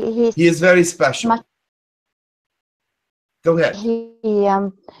 He is very special. Go ahead.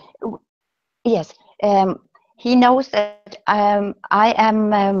 Yes. He knows that I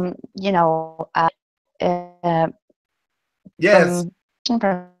am, you know, yes,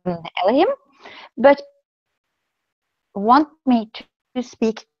 from Elohim, but want me to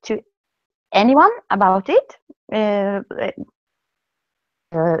speak to anyone about it in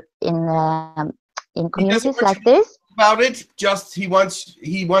communities like this. About it, just he wants.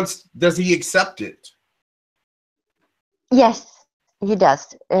 Does he accept it? Yes, he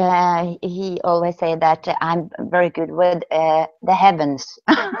does. He always say that I'm very good with the heavens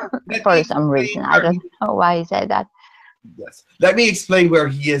for some reason. I don't know why he said that. Yes. Let me explain where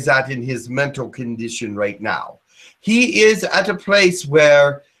he is at in his mental condition right now. He is at a place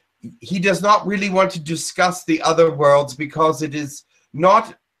where he does not really want to discuss the other worlds because it is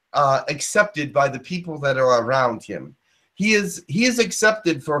not accepted by the people that are around him. He is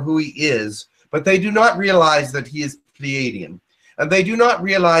accepted for who he is, but they do not realize that he is Pleiadian, and they do not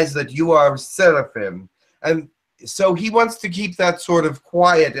realize that you are Seraphim, and so he wants to keep that sort of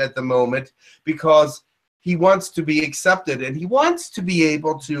quiet at the moment because he wants to be accepted, and he wants to be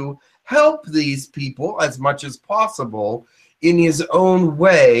able to help these people as much as possible in his own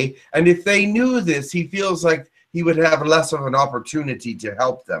way. And if they knew this, he feels like he would have less of an opportunity to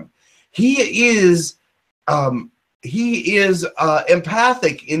help them. He is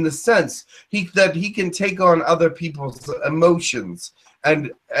empathic in the sense that he can take on other people's emotions,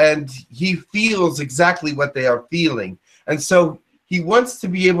 and he feels exactly what they are feeling. And so he wants to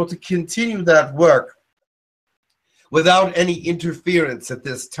be able to continue that work without any interference at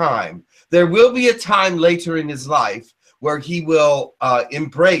this time. There will be a time later in his life where he will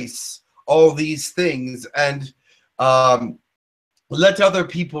embrace all these things and let other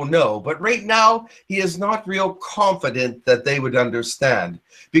people know. But right now, he is not real confident that they would understand,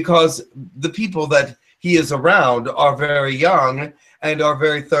 because the people that he is around are very young and are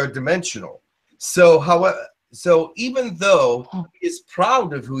very third dimensional. So, however, so even though he is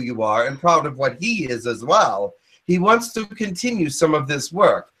proud of who you are and proud of what he is as well, he wants to continue some of this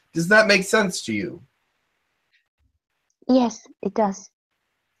work. Does that make sense to you? Yes, it does.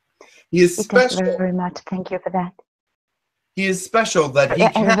 He is It does special. very much. Thank you for that. He is special that he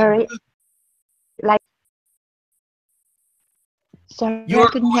And can. very, like, sorry, You I are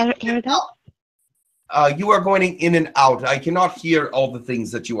couldn't hear that. You are going in and out. I cannot hear all the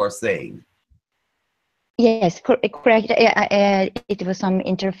things that you are saying. Yes, correct. It was some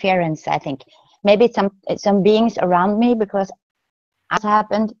interference, I think. Maybe it's some beings around me, because as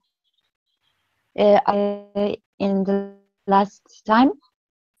happened in the last time,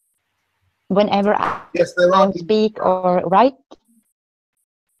 whenever Yes, there I are. speak or write.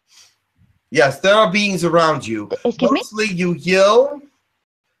 Yes, there are beings around you. Excuse me? Mostly Yahyel.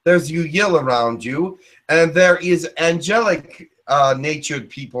 There's Yahyel around you, and there is angelic natured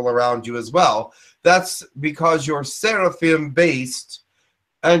people around you as well. That's because you're seraphim based.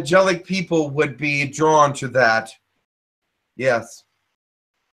 Angelic people would be drawn to that. Yes.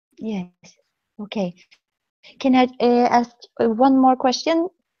 Yes. Okay. Can I ask one more question?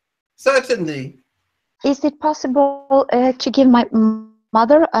 Certainly. Is it possible to give my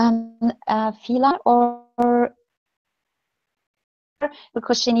mother a feline, or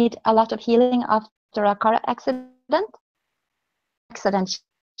because she needs a lot of healing after a car accident?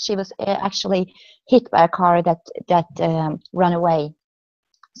 She was actually hit by a car that ran away.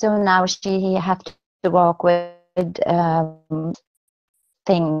 So now she has to walk with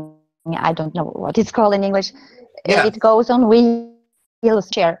thing. I don't know what it's called in English. Yes. It goes on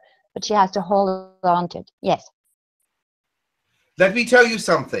wheelchair, but she has to hold on to it. Yes. Let me tell you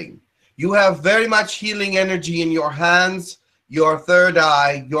something. You have very much healing energy in your hands, your third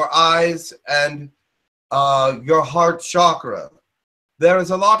eye, your eyes, and your heart chakra. There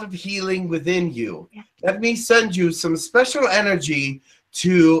is a lot of healing within you. Let me send you some special energy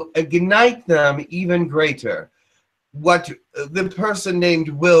to ignite them even greater. What the person named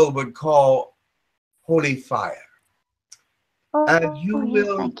Will would call holy fire. And you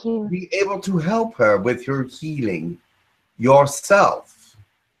will thank you. be able to help her with her healing yourself.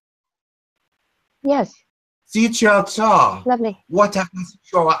 Yes. Lovely.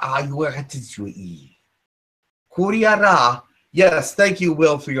 Yes, thank you,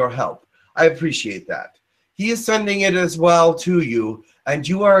 Will, for your help. I appreciate that. He is sending it as well to you, and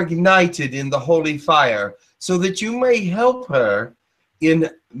you are ignited in the holy fire so that you may help her in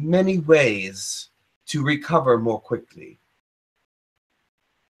many ways to recover more quickly.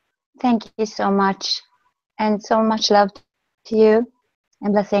 Thank you so much, and so much love to you,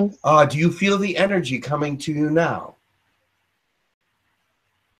 and blessings. Do you feel the energy coming to you now?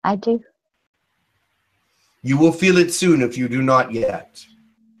 I do. You will feel it soon if you do not yet.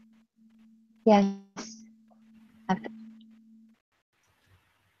 Yes.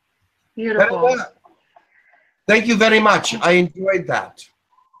 Beautiful. Thank you very much. I enjoyed that.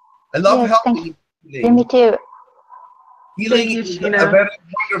 I love helping. Thank you. Me too. Healing is a very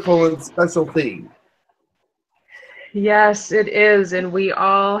wonderful and special thing. Yes, it is, and we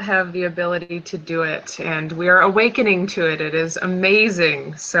all have the ability to do it, and we are awakening to it. It is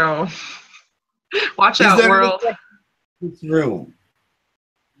amazing. So watch out, world. This room.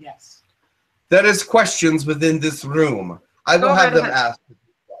 Yes. There is questions within this room. I will have them asked.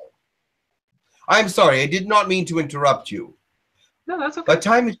 I'm sorry, I did not mean to interrupt you. No, that's okay. But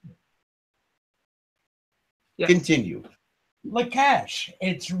time is... Yes. Continue. Lakesh,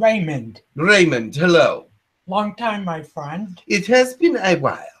 it's Raymond. Raymond, hello. Long time, my friend. It has been a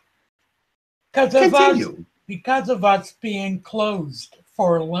while. Because of us being closed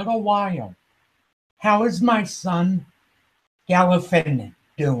for a little while. How is my son, Girk Fitneer,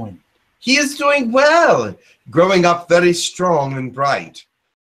 doing? He is doing well, growing up very strong and bright.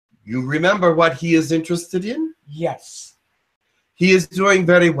 You remember what he is interested in? Yes. He is doing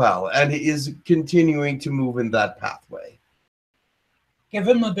very well, and he is continuing to move in that pathway. Give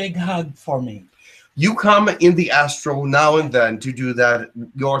him a big hug for me. You come in the astral now and then to do that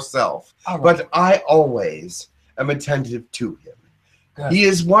yourself, Right. but I always am attentive to him. Good. He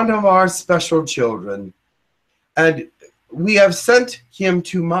is one of our special children, and we have sent him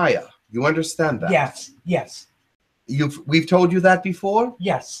to Maya. You understand that? Yes, yes. We've told you that before?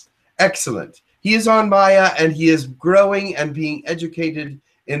 Yes. Excellent. He is on Maya, and he is growing and being educated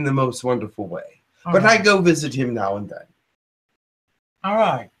in the most wonderful way. But I go visit him now and then. All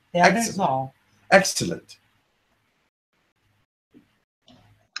right. That Excellent. is all. Excellent.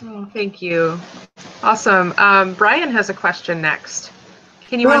 Oh, thank you. Awesome. Brian has a question next.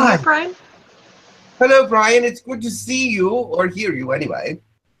 Can you unmute, Brian? Hello, Brian. It's good to see you, or hear you anyway.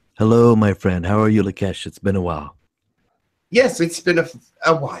 Hello, my friend. How are you, Lakesh? It's been a while. Yes, it's been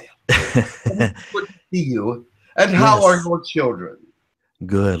a while. Good to see you. And how are your children?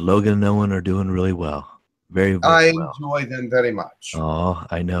 Good. Logan and Owen are doing really well. Very, very I well. enjoy them very much. Oh,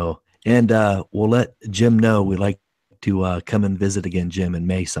 I know. And we'll let Jim know we'd like to come and visit again, Jim, in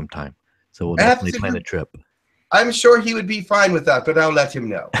May sometime. So we'll definitely plan a trip. I'm sure he would be fine with that, but I'll let him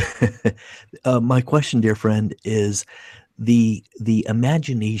know. My question, dear friend, is the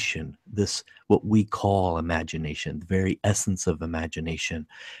imagination, this what we call imagination, the very essence of imagination.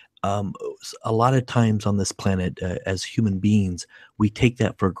 A lot of times on this planet, as human beings, we take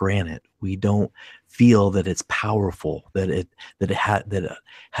that for granted. We don't feel that it's powerful, that it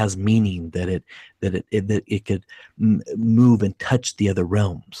has meaning, that it could move and touch the other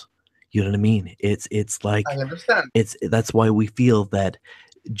realms. You know what I mean? It's like, I understand. That's why we feel that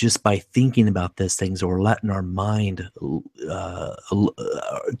just by thinking about these things or letting our mind to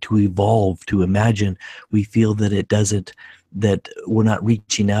evolve, to imagine, we feel that it doesn't, that we're not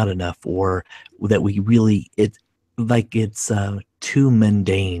reaching out enough, or that we really, it's too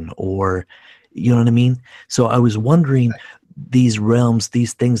mundane, or you know what I mean? So I was wondering, these realms,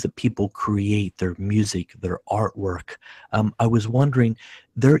 these things that people create, their music, their artwork, I was wondering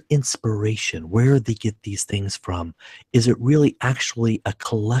their inspiration, where they get these things from. Is it really actually a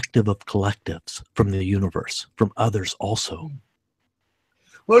collective of collectives from the universe, from others also?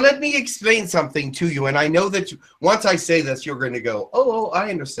 Well, let me explain something to you, and I know that once I say this, you're going to go, oh, I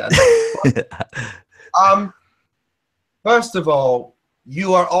understand. First of all,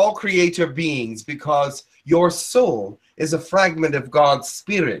 you are all creator beings because your soul is a fragment of God's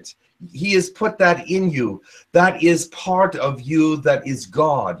spirit. He has put that in you. That is part of you. That is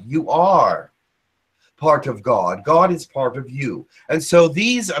God. You are part of God. God is part of you. And so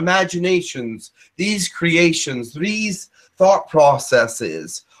these imaginations, these creations, these thought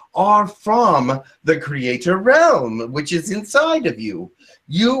processes are from the creator realm, which is inside of you.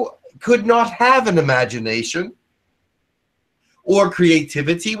 You could not have an imagination or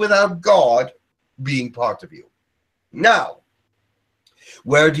creativity without God being part of you. Now,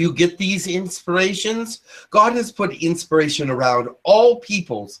 where do you get these inspirations? God has put inspiration around all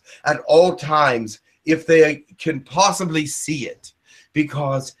peoples at all times if they can possibly see it,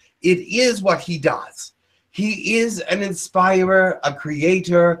 because it is what he does. He is an inspirer, a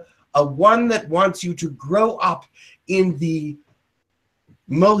creator, a one that wants you to grow up in the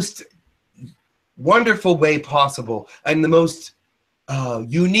most wonderful way possible and the most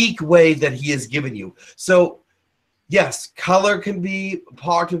unique way that he has given you. So yes, color can be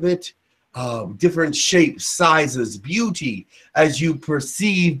part of it, different shapes, sizes, beauty, as you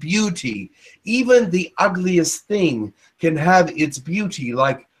perceive beauty. Even the ugliest thing can have its beauty,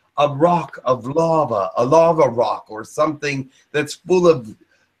 like a rock of lava, a lava rock, or something that's full of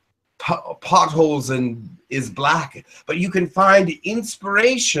potholes and is black. But you can find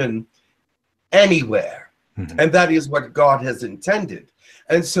inspiration anywhere. And that is what God has intended.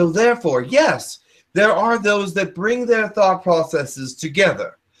 And so therefore, yes, there are those that bring their thought processes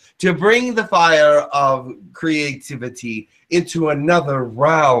together to bring the fire of creativity into another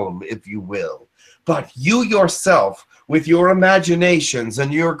realm, if you will. But you yourself, with your imaginations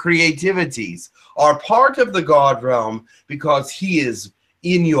and your creativities, are part of the God realm because he is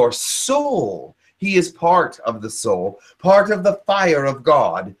in your soul. He is part of the soul. Part of the fire of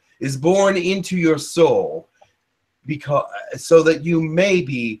God is born into your soul, because so that you may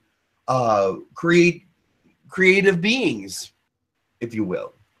be creative beings, if you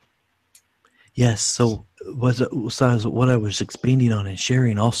will. Yes. So what I was expanding on and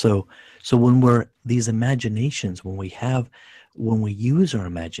sharing also. So when we're these imaginations, when we use our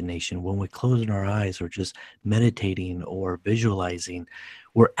imagination, when we close our eyes or just meditating or visualizing,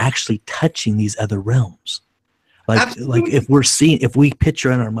 we're actually touching these other realms. Like if we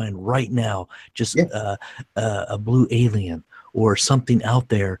picture in our mind right now, just a blue alien or something out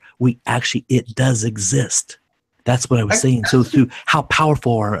there, it does exist. That's what I was saying. So through how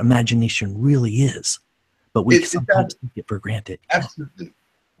powerful our imagination really is, but we sometimes take it for granted. Absolutely.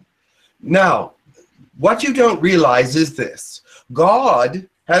 Now, what you don't realize is this: God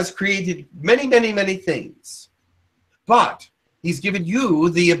has created many, many, many things, but he's given you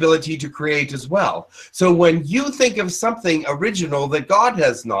the ability to create as well. So when you think of something original that God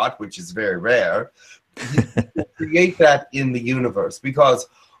has not, which is very rare, you create that in the universe, because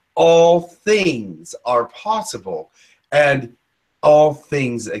all things are possible and all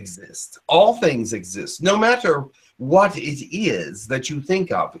things exist. All things exist. No matter what it is that you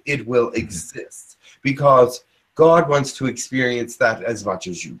think of, it will exist, because God wants to experience that as much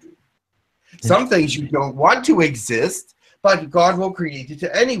as you do.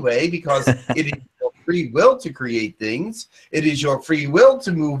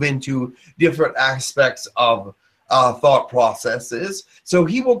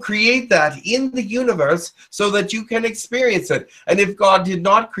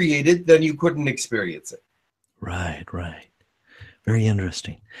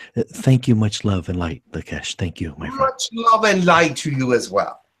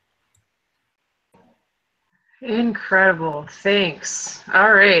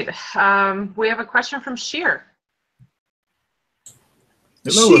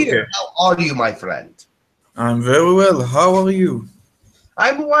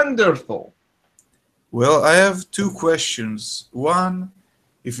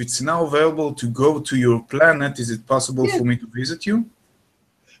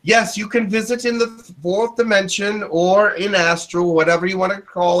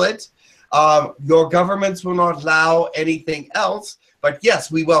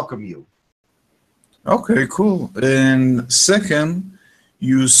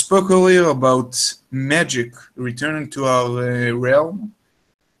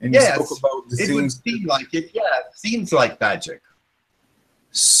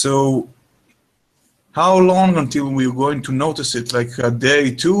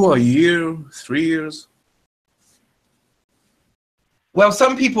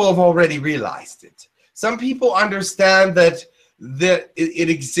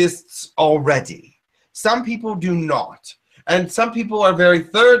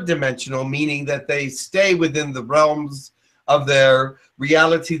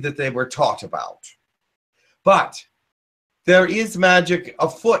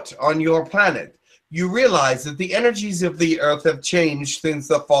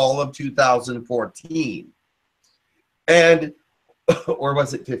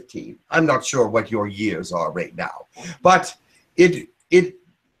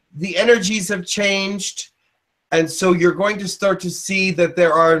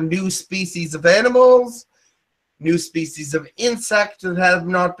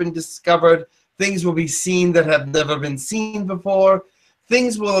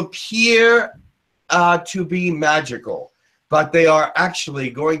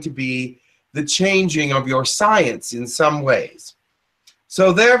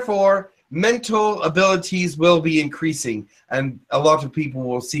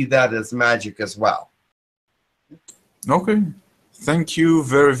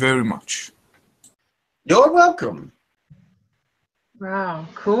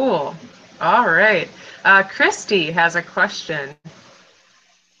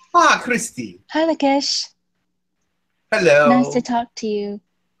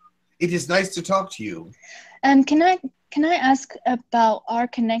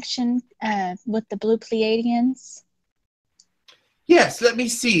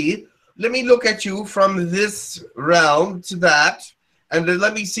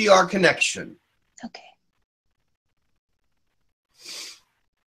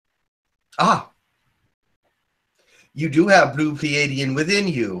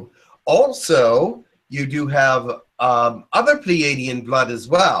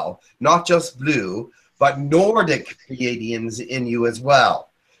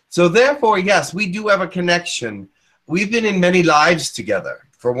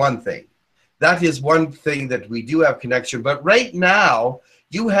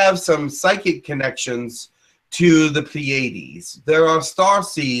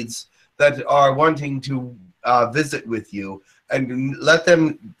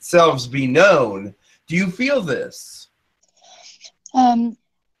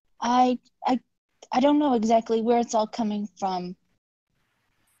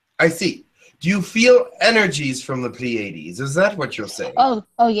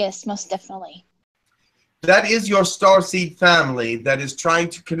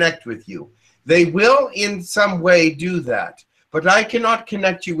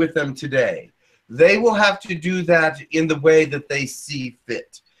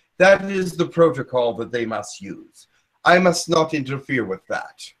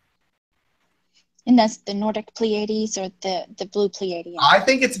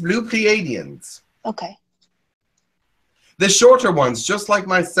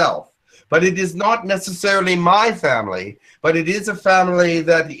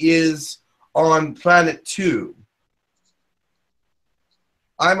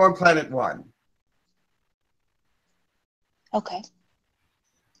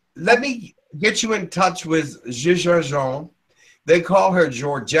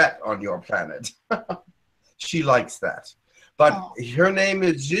 But Oh. her name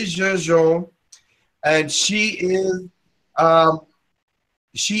is Zhizhezhong, and she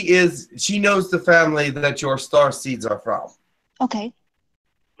knows the family that your star seeds are from. Okay.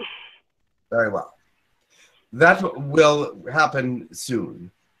 Very well. That will happen soon.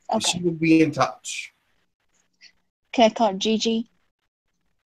 Okay. She will be in touch. Can I call her Gigi?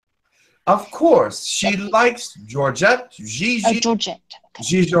 Of course, she likes Georgette, Gigi, Georgette. Okay.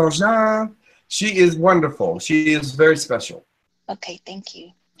 Gigi. She is wonderful. She is very special. Okay, thank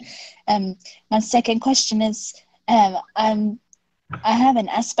you. My second question is, I have an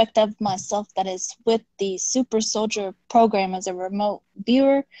aspect of myself that is with the Super Soldier program as a remote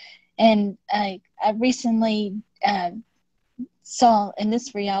viewer, and I recently saw in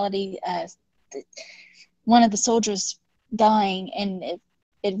this reality one of the soldiers dying, and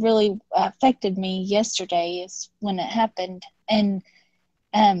it really affected me yesterday is when it happened. And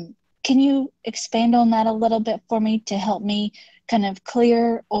can you expand on that a little bit for me to help me kind of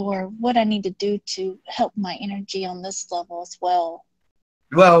clear, or what I need to do to help my energy on this level as well?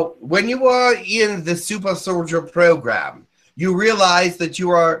 Well, when you are in the Super Soldier program, you realize that you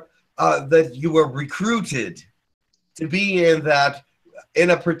were recruited to be in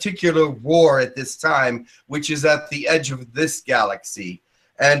a particular war at this time, which is at the edge of this galaxy.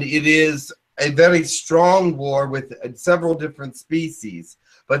 And it is a very strong war with several different species.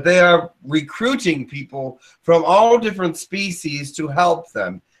 But they are recruiting people from all different species to help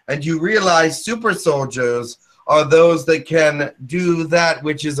them. And you realize super soldiers are those that can do that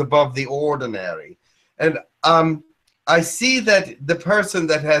which is above the ordinary. And I see that the person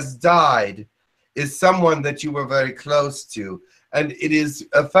that has died is someone that you were very close to, and it is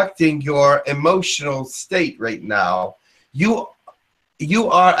affecting your emotional state right now. You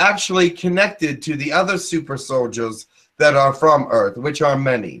are actually connected to the other super soldiers that are from Earth, which are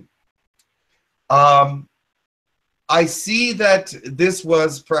many. I see that this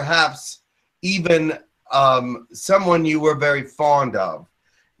was perhaps even someone you were very fond of.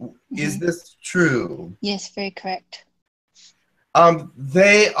 Mm-hmm. Is this true? Yes, very correct.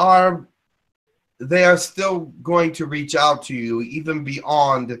 They are still going to reach out to you even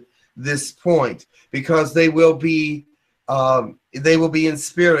beyond this point, because they will be in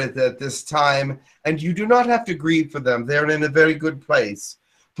spirit at this time, and you do not have to grieve for them. They're in a very good place.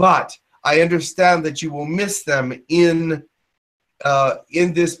 But I understand that you will miss them in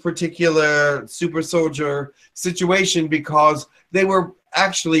this particular super soldier situation, because they were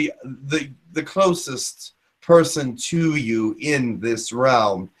actually the closest person to you in this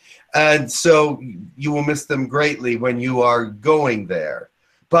realm. And so you will miss them greatly when you are going there.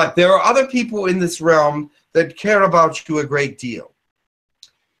 But there are other people in this realm that care about you a great deal.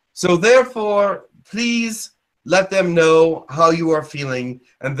 So therefore, please let them know how you are feeling,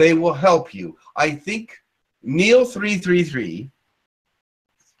 and they will help you. I think 𝗪𝗘𝗕𝗓𝗓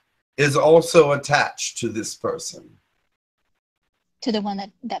is also attached to this person. To the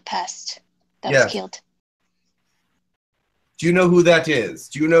one that passed, that Yes. was killed. Do you know who that is?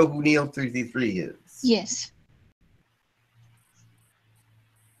 Do you know who 𝗪𝗘𝗕𝗓𝗓 is? Yes.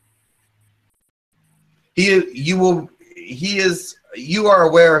 You are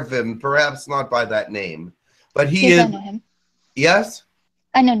aware of him, perhaps not by that name, but he yes, is. I know him. Yes?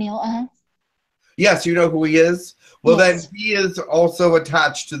 I know Neil, Yes, you know who he is? Well, yes. then he is also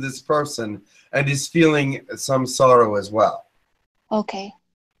attached to this person and is feeling some sorrow as well. Okay.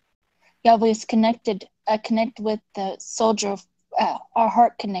 Yeah, we connected. I connect with the soldier, our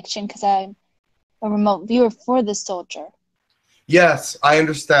heart connection, because I'm a remote viewer for the soldier. Yes, I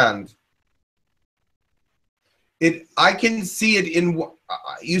understand. I can see it in,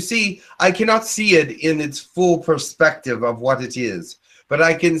 you see, I cannot see it in its full perspective of what it is, but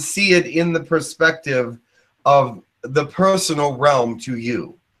I can see it in the perspective of the personal realm to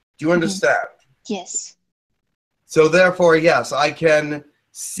you. Do you understand? Yes. So therefore, yes, I can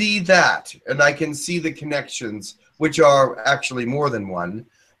see that, and I can see the connections, which are actually more than one,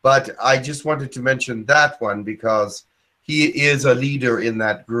 but I just wanted to mention that one because he is a leader in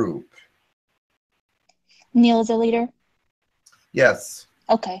that group. Neil is a leader? Yes.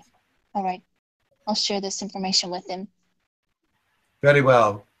 Okay. All right. I'll share this information with him. Very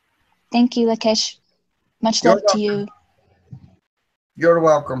well. Thank you, Lakesh. Much love to you. You're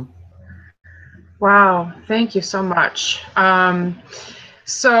welcome. Wow, thank you so much.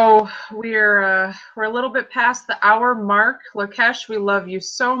 So we're a little bit past the hour mark. Lakesh, we love you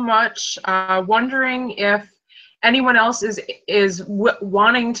so much. Wondering if anyone else is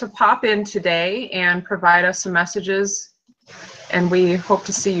wanting to pop in today and provide us some messages, and we hope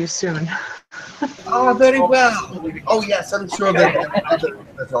to see you soon. Oh, very well. Oh, yes, I'm sure that others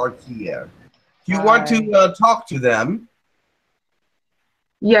that are here. Do you want to talk to them?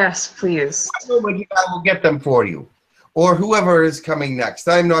 Yes, please. I will get them for you. Or whoever is coming next.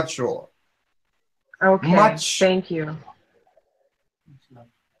 I'm not sure. Okay, thank you.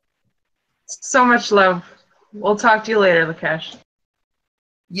 So much love. We'll talk to you later, Lakesh.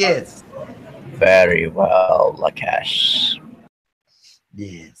 Yes. Very well, Lakesh.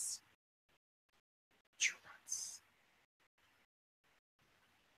 Yes.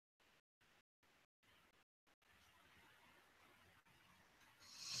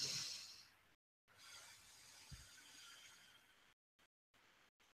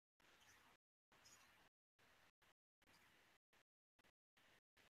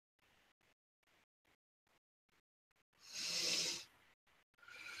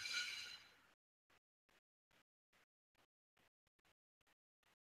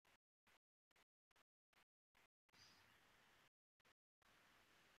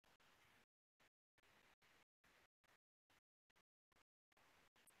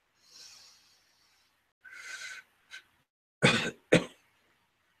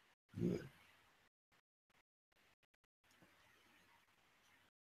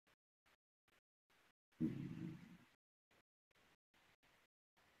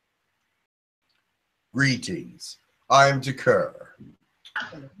 Greetings. I'm Tekkrr.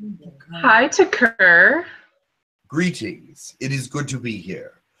 Hi, Tekkrr. Greetings. It is good to be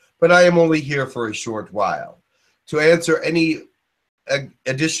here, but I am only here for a short while to answer any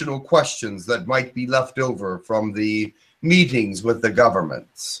additional questions that might be left over from the meetings with the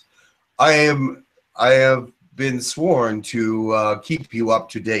governments. I have been sworn to keep you up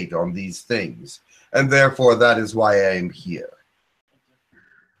to date on these things, and therefore that is why I am here.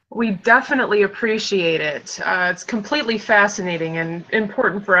 We definitely appreciate it. It's completely fascinating and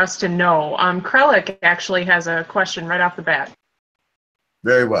important for us to know. Krellick actually has a question right off the bat.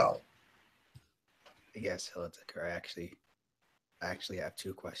 Very well. Yes, hello, Tekkrr. I actually have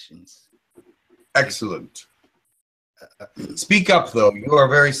 2 questions. Excellent. Speak up, though. You are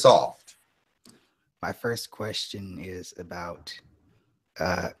very soft. My first question is about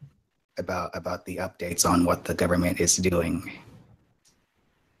the updates on what the government is doing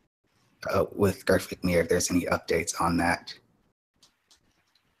with Girk Fitneer, if there's any updates on that.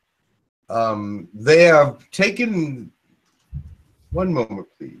 They have taken... One moment,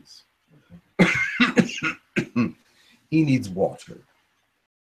 please. He needs water.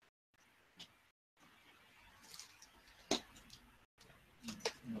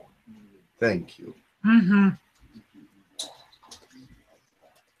 Thank you. Mm-hmm.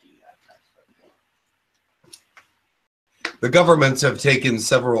 The governments have taken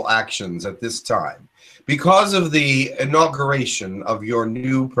several actions at this time. Because of the inauguration of your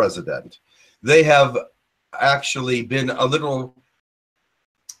new president, they have actually been a little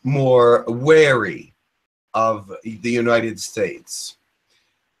more wary of the United States.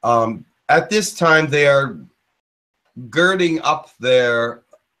 At this time, they are girding up their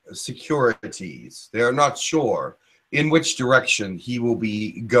securities. They are not sure in which direction he will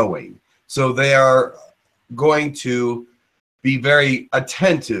be going. So they are going to be very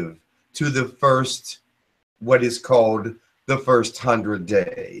attentive to the first, what is called the first 100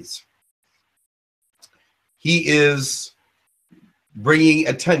 days. He is bringing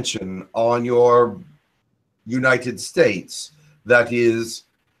attention on your United States that is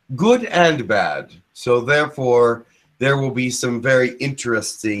good and bad. So therefore, there will be some very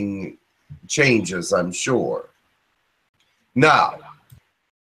interesting changes, I'm sure. Now,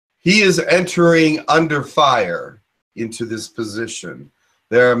 he is entering under fire into this position.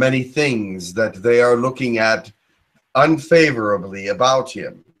 There are many things that they are looking at unfavorably about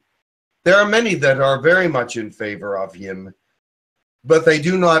him. There are many that are very much in favor of him, but they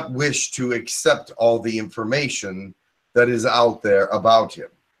do not wish to accept all the information that is out there about him.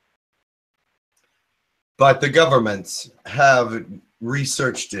 But the governments have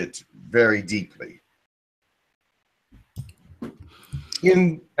researched it very deeply.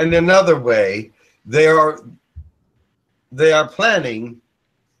 In another way, they are planning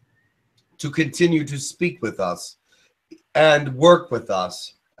to continue to speak with us and work with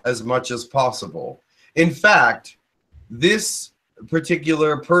us as much as possible. In fact, this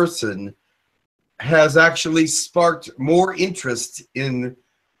particular person has actually sparked more interest in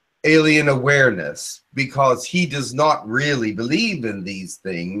alien awareness because he does not really believe in these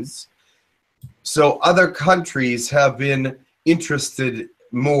things. So other countries have been interested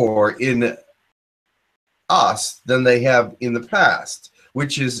more in us than they have in the past,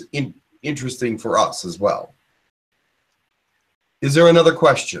 which is interesting for us as well. Is there another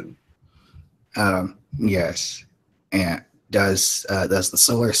question? Yes. And does the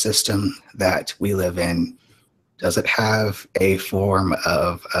solar system that we live in, does it have a form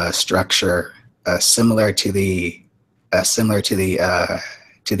of structure similar to the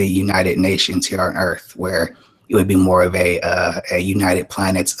United Nations here on Earth, where it would be more of a United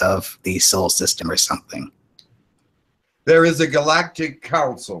Planets of the Sol system or something? There is a Galactic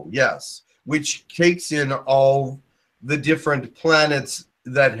Council, yes, which takes in all the different planets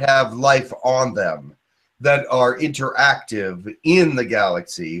that have life on them, that are interactive in the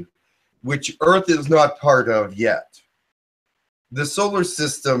galaxy, which Earth is not part of yet. The solar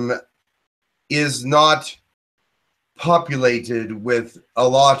system is not populated with a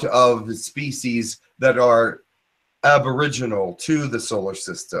lot of species that are aboriginal to the solar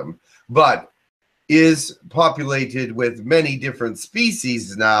system, but is populated with many different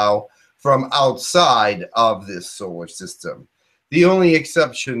species now from outside of this solar system. The only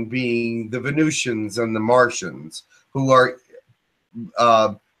exception being the Venusians and the Martians, who are,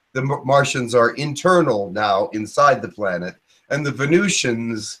 the Martians are internal now inside the planet, and the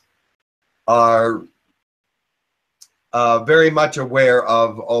Venusians are very much aware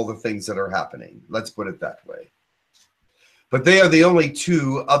of all the things that are happening. Let's put it that way. But they are the only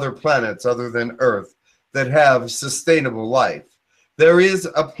two other planets other than Earth that have sustainable life. There is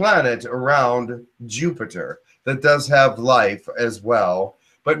a planet around Jupiter that does have life as well,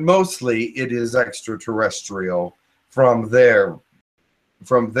 but mostly it is extraterrestrial from their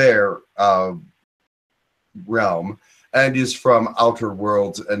realm, and is from outer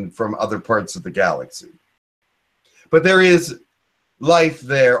worlds and from other parts of the galaxy. But there is life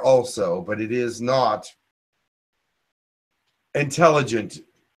there also, but it is not intelligent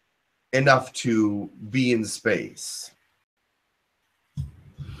enough to be in space.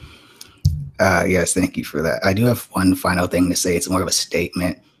 Yes, thank you for that. I do have one final thing to say. It's more of a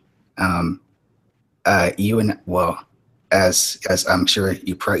statement. You and, well, as I'm sure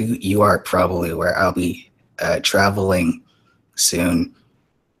you are probably aware, I'll be traveling soon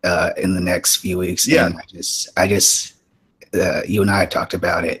in the next few weeks. Yeah. And I just you and I talked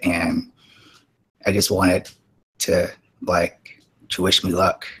about it, and I just wanted to wish me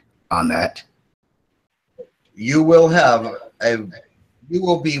luck on that. You will you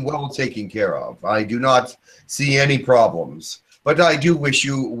will be well taken care of. I do not see any problems, but I do wish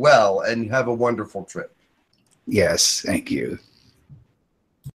you well and have a wonderful trip. Yes, thank you.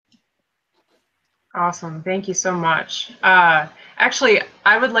 Awesome. Thank you so much. Actually,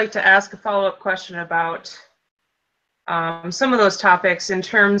 I would like to ask a follow-up question about some of those topics in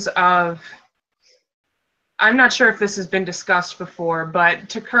terms of, I'm not sure if this has been discussed before, but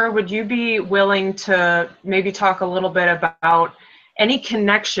Tekkrr, would you be willing to maybe talk a little bit about any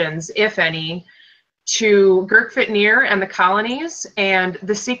connections, if any, to Girk Fitneer and the colonies, and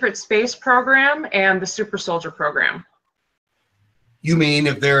the secret space program and the super soldier program? You mean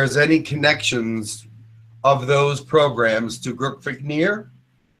if there is any connections of those programs to Girk Fitneer?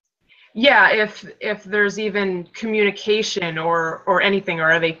 Yeah, if there's even communication or anything,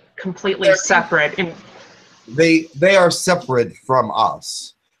 or are they completely separate? They are separate from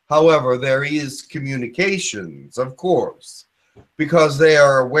us. However, there is communications, of course, because they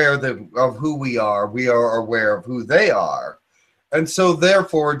are aware of who we are aware of who they are. And so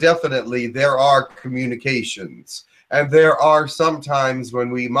therefore, definitely, there are communications. And there are some times when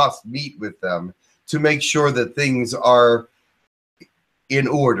we must meet with them to make sure that things are in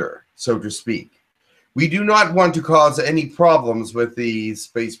order, so to speak. We do not want to cause any problems with the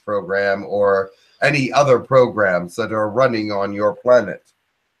space program or any other programs that are running on your planet.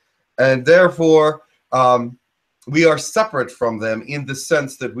 And therefore, we are separate from them in the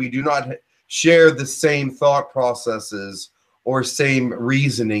sense that we do not share the same thought processes or same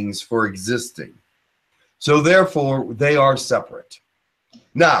reasonings for existing. So therefore, they are separate.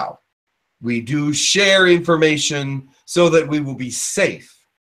 Now, we do share information so that we will be safe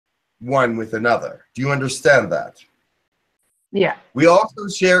one with another. Do you understand that? Yeah. We also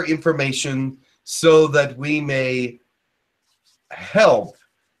share information so that we may help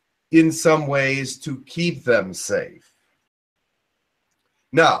in some ways to keep them safe.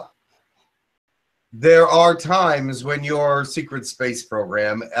 Now, there are times when your secret space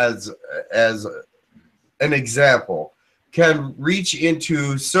program, as an example, can reach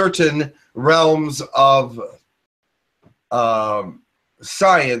into certain realms of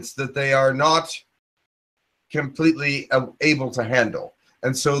science that they are not completely able to handle.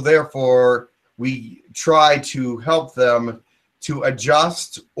 And so therefore, we try to help them to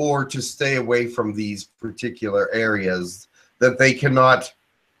adjust or to stay away from these particular areas that they cannot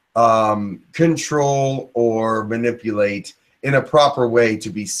control or manipulate in a proper way to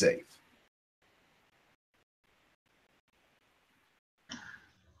be safe.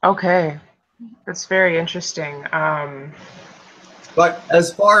 Okay. That's very interesting. But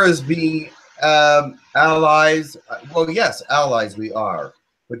as far as being allies, well, yes, allies we are,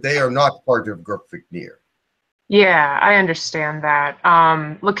 but they are not part of Girk Fitneer. Yeah, I understand that.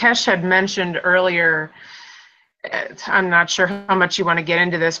 Lakesh had mentioned earlier, I'm not sure how much you want to get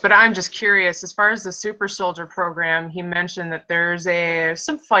into this, but I'm just curious, as far as the super soldier program, he mentioned that there's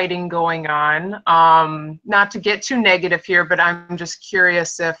some fighting going on. Not to get too negative here, but I'm just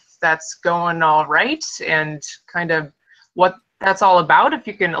curious if that's going all right and kind of what that's all about, if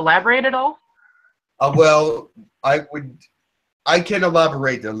you can elaborate at all. Well, I can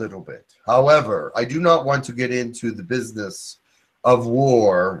elaborate a little bit. However, I do not want to get into the business of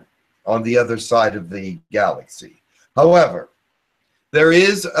war on the other side of the galaxy. However, there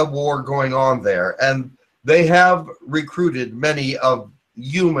is a war going on there, and they have recruited many of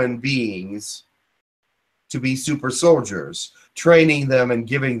human beings to be super soldiers, training them and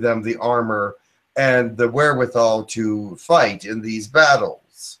giving them the armor and the wherewithal to fight in these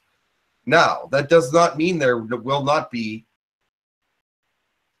battles. Now, that does not mean there will not be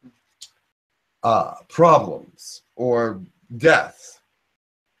problems or death,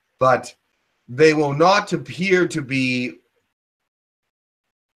 but they will not appear to be,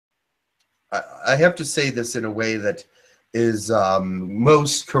 I have to say this in a way that is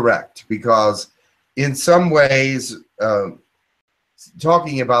most correct, because in some ways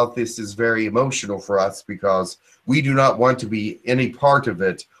talking about this is very emotional for us, because we do not want to be any part of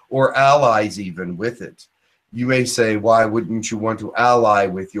it or allies even with it. You may say, why wouldn't you want to ally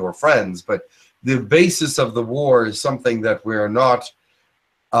with your friends? But the basis of the war is something that we're not,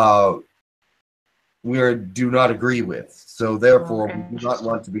 we do not agree with. So therefore, we do not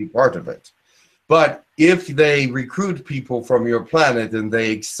want to be part of it. But if they recruit people from your planet and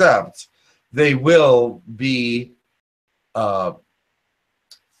they accept, they will be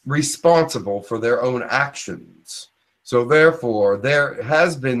responsible for their own actions. So therefore, there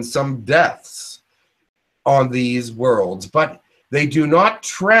has been some deaths on these worlds, but they do not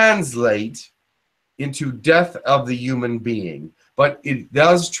translate into death of the human being, but it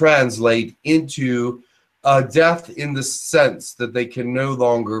does translate into a death in the sense that they can no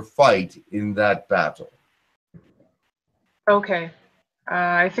longer fight in that battle. Okay,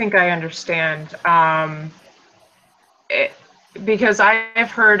 I think I understand. Because I've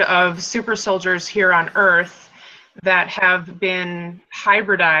heard of super soldiers here on Earth that have been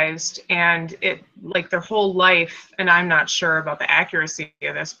hybridized, and like their whole life, and I'm not sure about the accuracy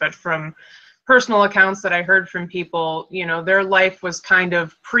of this, but from personal accounts that I heard from people, you know, their life was kind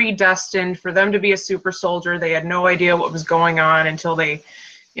of predestined for them to be a super soldier. They had no idea what was going on until they,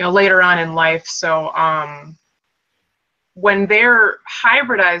 you know, later on in life. So when they're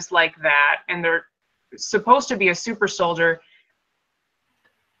hybridized like that and they're supposed to be a super soldier,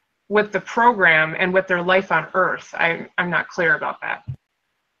 with the program and with their life on Earth, I'm not clear about that.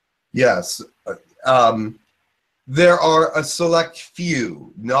 Yes. There are a select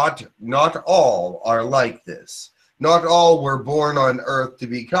few, not all are like this. Not all were born on Earth to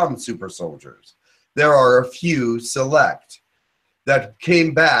become super soldiers. There are a few select that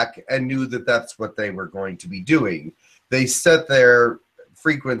came back and knew that that's what they were going to be doing. They set their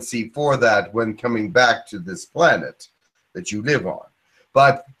frequency for that when coming back to this planet that you live on.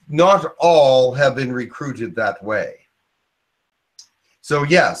 But not all have been recruited that way. So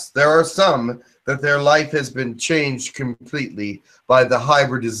yes, there are some that their life has been changed completely by the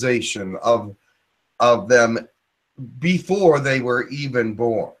hybridization of them before they were even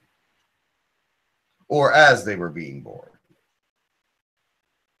born, or as they were being born.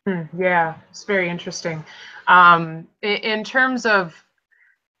 Yeah, it's very interesting. In terms of,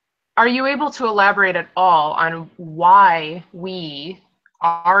 are you able to elaborate at all on why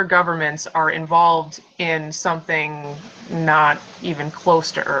our governments are involved in something not even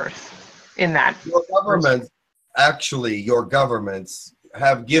close to Earth in that? Your governments, actually, your governments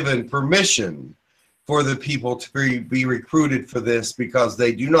have given permission for the people to be recruited for this, because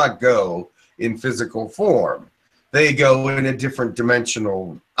they do not go in physical form. They go in a different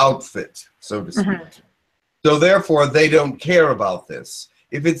dimensional outfit, so to speak. So therefore, they don't care about this.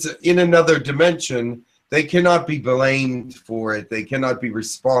 If it's in another dimension, they cannot be blamed for it. They cannot be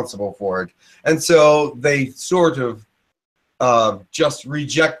responsible for it. And so they sort of just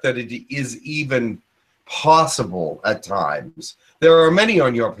reject that it is even possible at times. There are many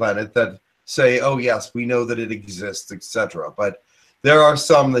on your planet that say, oh yes, we know that it exists, etc. But there are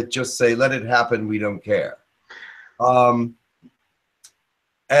some that just say, let it happen, we don't care.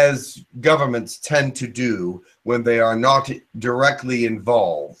 As governments tend to do when they are not directly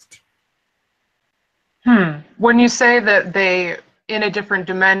involved. When you say that they in a different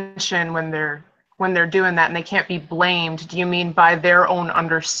dimension when they're doing that, and they can't be blamed. Do you mean by their own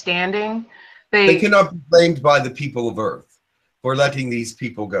understanding? They cannot be blamed by the people of Earth for letting these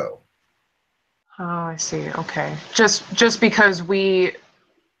people go. Oh, I see. Okay. Just because we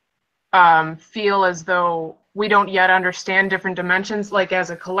feel as though we don't yet understand different dimensions, like as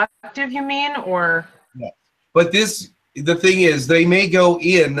a collective, you mean, or? Yeah. But the thing is, they may go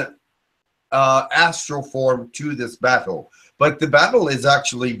in astral form to this battle, but the battle is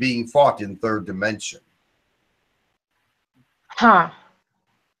actually being fought in third dimension. Huh.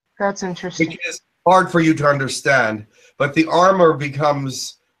 That's interesting. Which is hard for you to understand, but the armor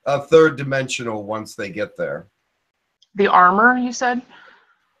becomes third dimensional once they get there. The armor, you said?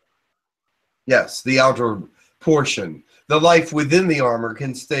 Yes, the outer portion. The life within the armor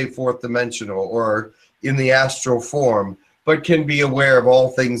can stay fourth dimensional or in the astral form, but can be aware of all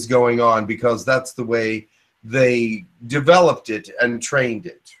things going on because that's the way they developed it and trained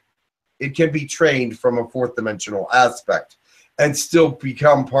it. It can be trained from a fourth dimensional aspect and still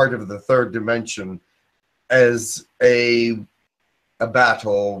become part of the third dimension as a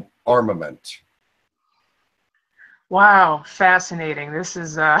battle armament. Wow, fascinating. This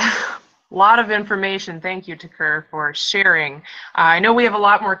is a lot of information. Thank you, Tekkrr, for sharing. I know we have a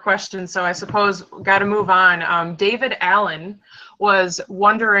lot more questions, so I suppose we've got to move on. David Allen was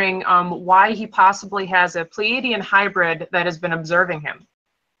wondering why he possibly has a Pleiadian hybrid that has been observing him.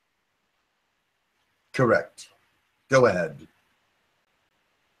 Correct. Go ahead.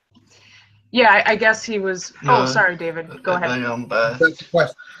 Yeah, I guess he was. No, oh, sorry, David. Go ahead. I am back. That's the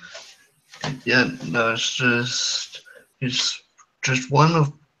question. Yeah, no, it's just one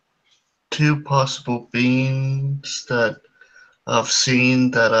of two possible beings that I've seen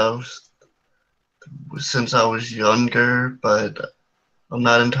that since I was younger, but I'm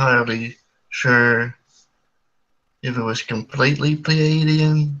not entirely sure if it was completely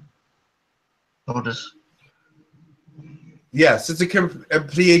Pleiadian or just. Yes, it's a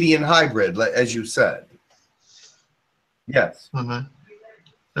Pleiadian hybrid, as you said. Yes. Okay.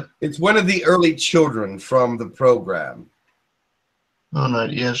 It's one of the early children from the program. Oh no,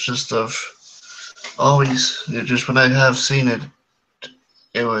 yeah, it's just just when I have seen it,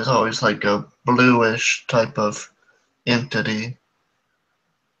 it was always like a bluish type of entity.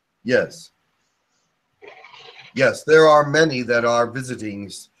 Yes. Yes, there are many that are visiting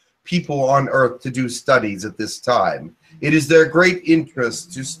people on Earth to do studies at this time. It is their great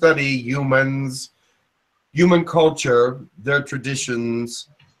interest to study humans, human culture, their traditions,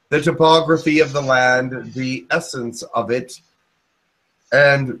 the topography of the land, the essence of it,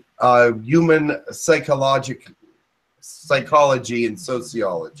 and human psychology and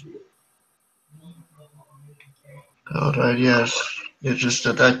sociology. All right, yes. It's just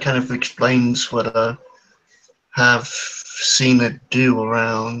that kind of explains what I have seen it do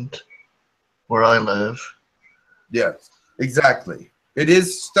around where I live. Yes, exactly. It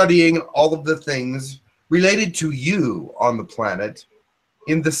is studying all of the things related to you on the planet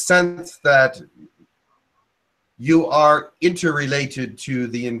in the sense that you are interrelated to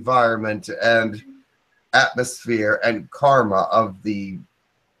the environment and atmosphere and karma of the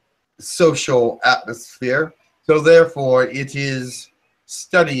social atmosphere. So therefore, it is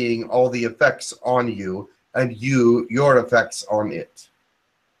studying all the effects on you and your effects on it.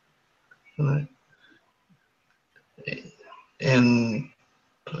 Right. And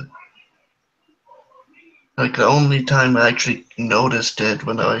like the only time I actually noticed it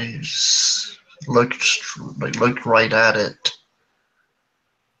when I looked right at it.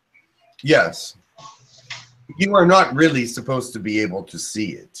 Yes. You are not really supposed to be able to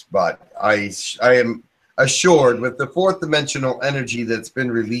see it, but I am assured with the fourth dimensional energy that's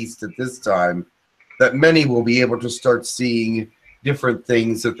been released at this time that many will be able to start seeing different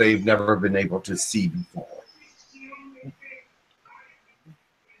things that they've never been able to see before.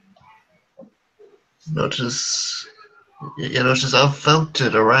 Notice I've felt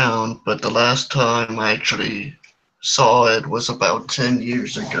it around, but the last time I actually saw it was about 10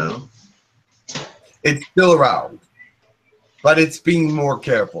 years ago. It's still around, but it's being more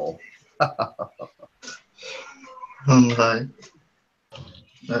careful. Right.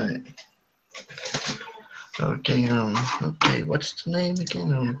 Right. Okay, okay, what's the name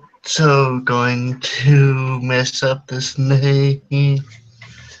again? I'm so going to mess up this name.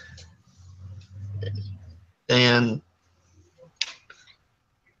 And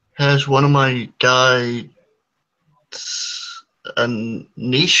has one of my guides,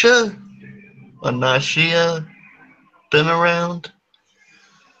 Anashia, been around?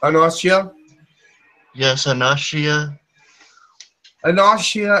 Anashia? Yes, Anashia.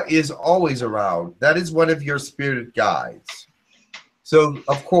 Anashia is always around. That is one of your spirit guides. So,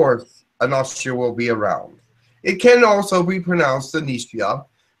 of course, Anostia will be around. It can also be pronounced Anistia,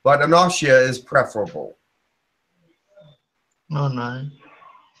 but Anostia is preferable. Oh, no.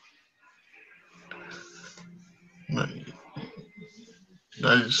 No.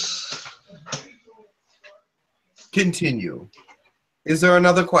 Nice. Continue. Is there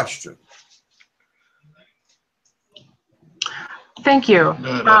another question? Thank you.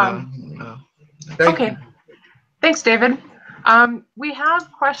 No. Thank Okay. you. Thanks, David. We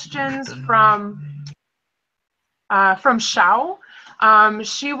have questions from Xiao.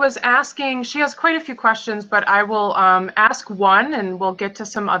 She was asking, she has quite a few questions, but I will ask one and we'll get to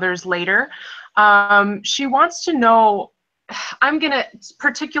some others later. She wants to know, I'm going to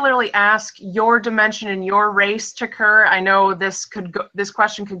particularly ask your dimension and your race, Tekkrr. I know this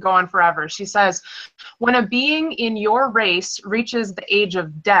question could go on forever. She says, when a being in your race reaches the age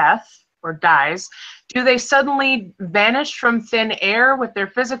of death or dies, do they suddenly vanish from thin air with their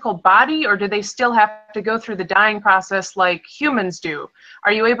physical body, or do they still have to go through the dying process like humans do?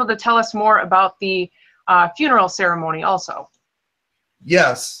 Are you able to tell us more about the funeral ceremony also?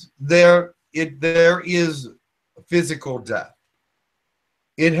 Yes, there is physical death.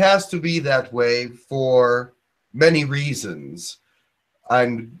 It has to be that way for many reasons,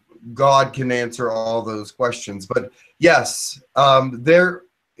 and God can answer all those questions. But yes,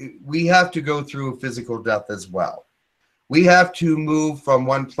 we have to go through physical death as well. We have to move from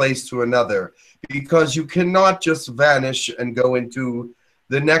one place to another, because you cannot just vanish and go into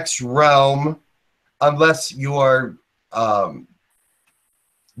the next realm unless you are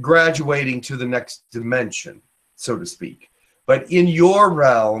graduating to the next dimension, so to speak. But in your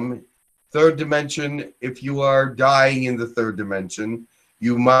realm, third dimension, if you are dying in the third dimension,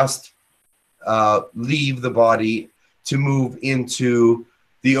 you must leave the body to move into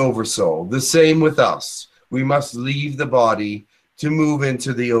the oversoul. The same with us. We must leave the body to move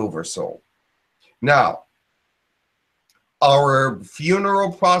into the oversoul. Now, our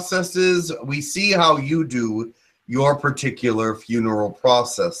funeral processes, we see how you do your particular funeral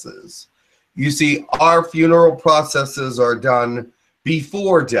processes. You see, our funeral processes are done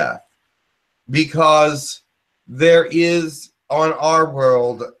before death, because there is on our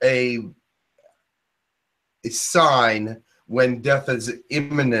world a sign when death is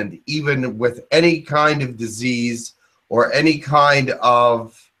imminent, even with any kind of disease or any kind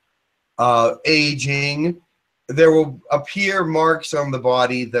of aging. There will appear marks on the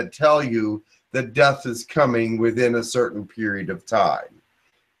body that tell you that death is coming within a certain period of time.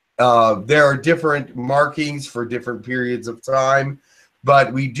 There are different markings for different periods of time,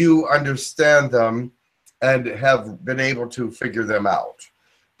 but we do understand them and have been able to figure them out.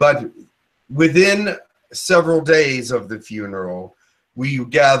 But within several days of the funeral, we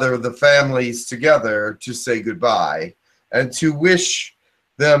gather the families together to say goodbye and to wish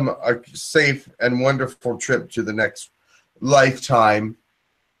them a safe and wonderful trip to the next lifetime.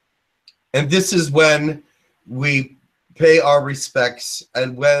 And this is when we pay our respects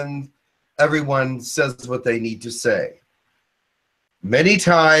and when everyone says what they need to say. Many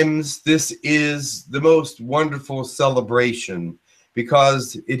times this is the most wonderful celebration,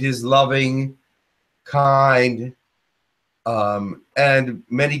 because it is loving, kind, and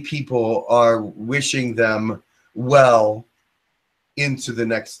many people are wishing them well into the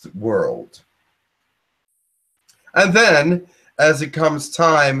next world. And then, as it comes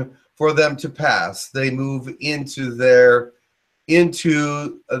time for them to pass, they move into the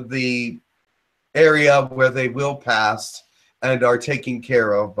area where they will pass and are taken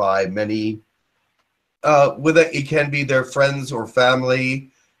care of by many. It can be their friends or family.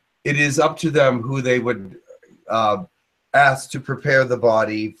 It is up to them who they would ask to prepare the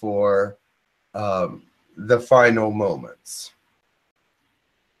body for the final moments.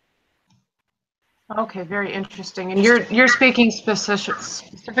 Okay, very interesting. And you're speaking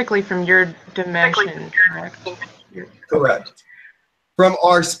specifically from your dimension, correct? Correct. From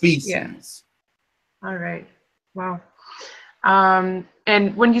our species. Yeah. All right. Wow.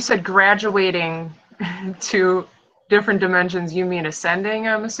 And when you said graduating to different dimensions, you mean ascending,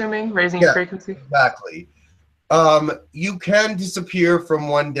 I'm assuming? Raising your frequency? Exactly. You can disappear from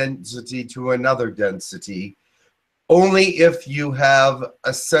one density to another density only if you have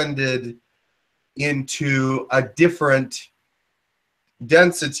ascended into a different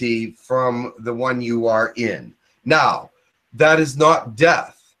density from the one you are in. Now, that is not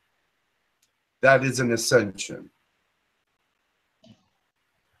death. That is an ascension.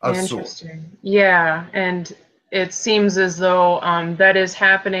 Interesting. Yeah, and it seems as though that is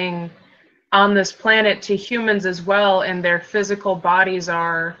happening on this planet to humans as well, and their physical bodies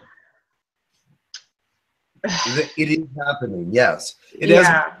are It is happening, yes. It Yeah. has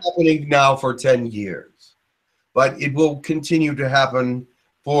been happening now for 10 years. But it will continue to happen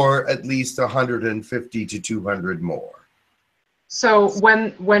for at least 150 to 200 more. So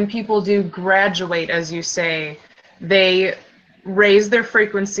when people do graduate, as you say, they raise their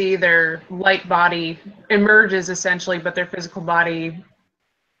frequency, their light body emerges essentially, but their physical body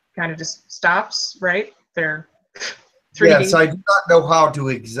kind of just stops, right? Their 3D. Yes, I do not know how to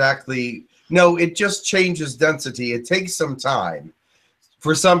exactly. No, it just changes density. It takes some time.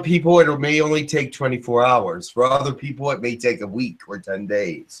 For some people, it may only take 24 hours. For other people, it may take a week or 10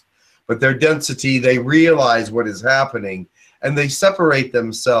 days. But their density, they realize what is happening, and they separate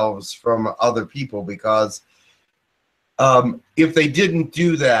themselves from other people because if they didn't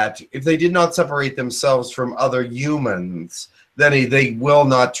do that, if they did not separate themselves from other humans, then they will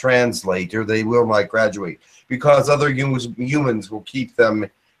not translate or they will not graduate because other humans will keep them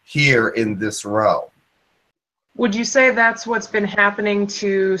here in this realm. Would you say that's what's been happening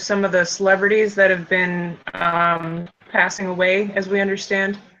to some of the celebrities that have been passing away, as we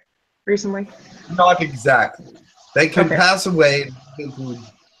understand, recently? Not exactly. They can pass away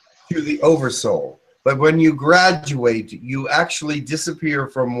to the oversoul. But when you graduate, you actually disappear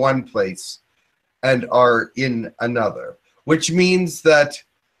from one place and are in another, which means that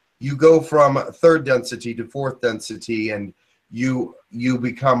you go from third density to fourth density and you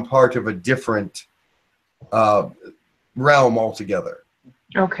become part of a different realm altogether.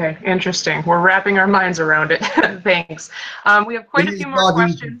 Okay, interesting. We're wrapping our minds around it. Thanks. We have quite a few more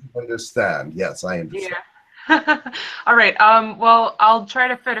questions. To understand. Yes, I understand. Yeah. All right. Well, I'll try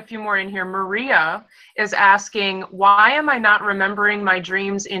to fit a few more in here. Maria is asking, why am I not remembering my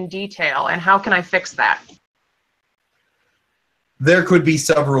dreams in detail, and how can I fix that? There could be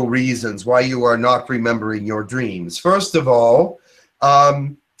several reasons why you are not remembering your dreams. First of all,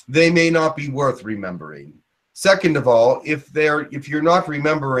 they may not be worth remembering. Second of all, if you're not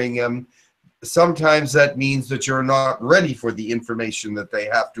remembering them, sometimes that means that you're not ready for the information that they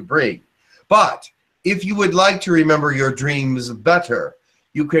have to bring. But if you would like to remember your dreams better,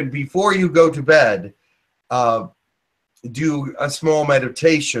 you can, before you go to bed, do a small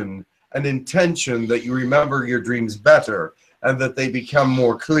meditation, an intention that you remember your dreams better and that they become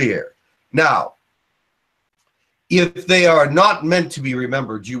more clear. Now, if they are not meant to be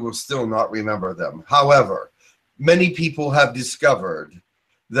remembered, you will still not remember them. However, many people have discovered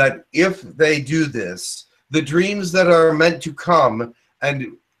that if they do this, the dreams that are meant to come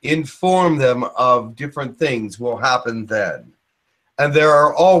and inform them of different things will happen then. And there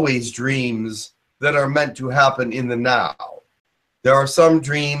are always dreams that are meant to happen in the now. There are some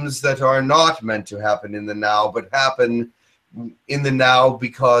dreams that are not meant to happen in the now, but happen in the now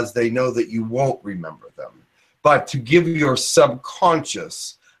because they know that you won't remember them. But to give your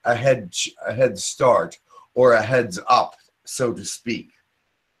subconscious a head start or a heads up, so to speak.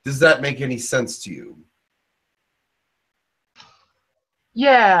 Does that make any sense to you?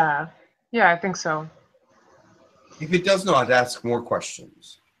 Yeah, I think so. If it does not, ask more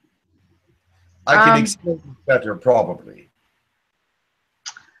questions. I can explain it better, probably.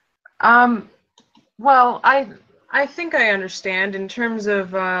 Well, I think I understand in terms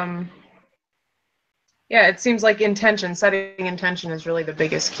of, yeah, it seems like setting intention is really the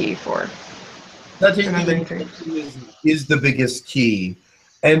biggest key for remembering dreams. Is the biggest key.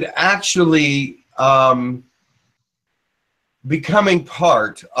 And actually becoming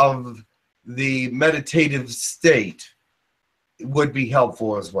part of the meditative state would be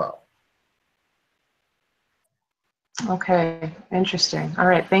helpful as well. Okay, interesting. All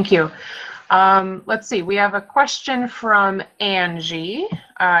right, thank you. Let's see, we have a question from Angie.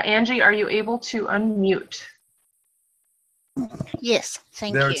 Angie, are you able to unmute? Yes,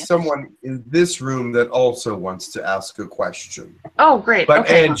 thank you. There's someone in this room that also wants to ask a question. Oh, great. But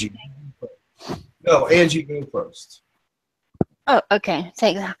okay. Angie, no, Angie, go first. Oh, okay.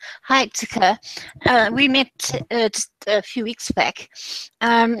 Thanks. Hi, Tekkrr. We met just a few weeks back.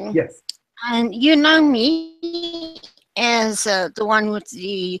 Yes. And you know me as the one with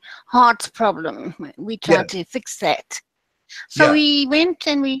the heart problem. We tried to fix that. So we went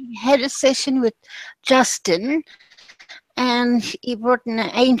and we had a session with Justin, and he brought in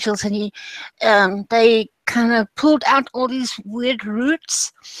the angels, and they kind of pulled out all these weird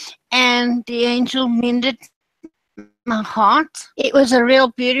roots, and the angel mended my heart. It was a real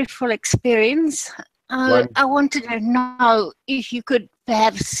beautiful experience. I wanted to know if you could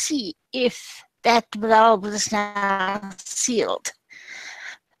perhaps see if that valve was now sealed.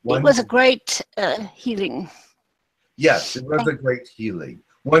 It was a great healing. Yes, it was a great healing.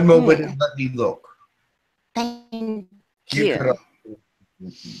 One moment and let me look. Thank you.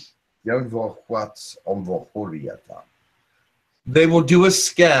 They will do a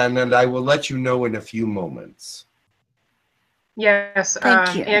scan, and I will let you know in a few moments. Yes,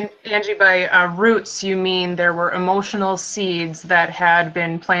 Thank you. and Angie, by roots, you mean there were emotional seeds that had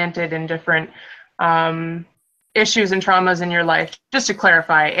been planted in different issues and traumas in your life, just to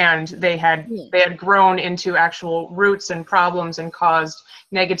clarify, and they had grown into actual roots and problems and caused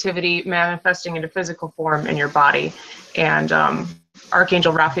negativity manifesting into physical form in your body. And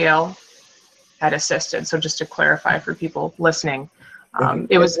Archangel Raphael had assisted. So just to clarify for people listening,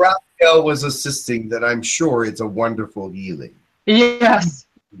 it was Raphael was assisting. That I'm sure it's a wonderful healing. Yes.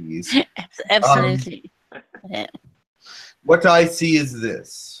 Absolutely. What I see is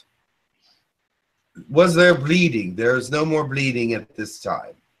this. Was there bleeding? There is no more bleeding at this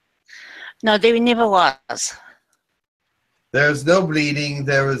time. No, there never was. There's no bleeding.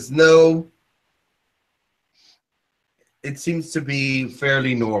 There is no... It seems to be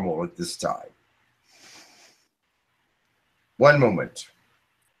fairly normal at this time. One moment.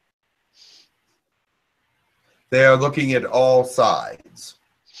 They are looking at all sides.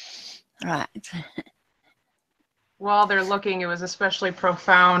 Right. While they're looking, it was especially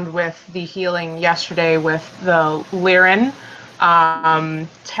profound with the healing yesterday with the Lyran.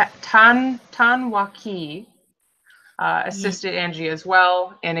 𝗪𝗏𝗏𝗏 assisted Angie as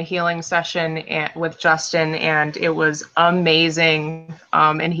well in a healing session with Justin, and it was amazing.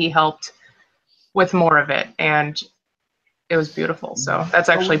 And he helped with more of it, and it was beautiful. So that's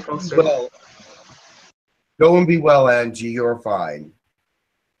actually posted. Well, go and be well, Angie. You're fine.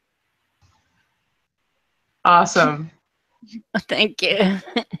 Awesome. Thank you.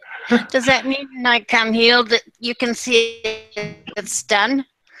 Does that mean like I'm healed? That you can see it's done?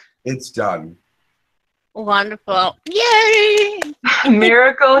 It's done. Wonderful. Yay!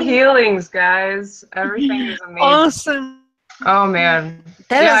 Miracle healings, guys. Everything is amazing. Awesome. Oh, man.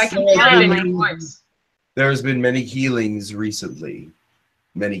 I can hear it in your voice. There's been many healings recently.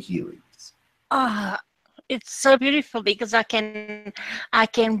 Many healings. It's so beautiful because I can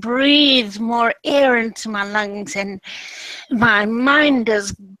breathe more air into my lungs, and my mind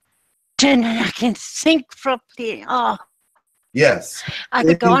is and I can think properly. Yes. I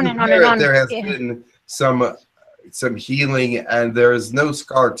could go on and on and on. There has been some healing, and there is no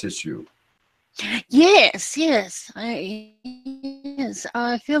scar tissue. Yes, I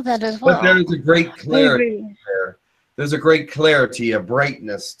feel that as well. But there is a great clarity there. There's a great clarity, a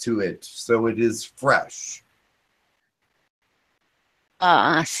brightness to it, so it is fresh.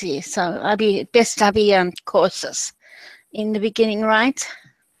 I see. So I'll be cautious in the beginning, right?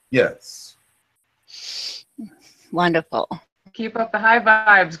 Yes. Wonderful. Keep up the high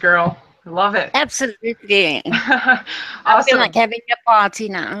vibes, girl. Love it. Absolutely. Awesome. I feel like having a party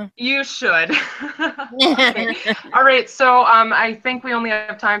now. You should. Okay. All right. So I think we only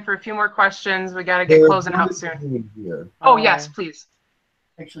have time for a few more questions. We got to get closing out soon. Oh, yes, please.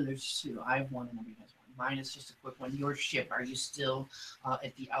 Actually, there's two. I have one and nobody has one. Mine is just a quick one. Your ship, are you still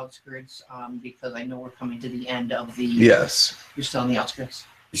at the outskirts? Because I know we're coming to the end of the... Yes. You're still on the outskirts?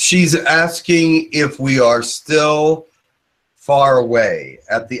 She's asking if we are still far away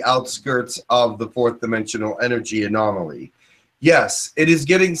at the outskirts of the fourth dimensional energy anomaly. Yes, it is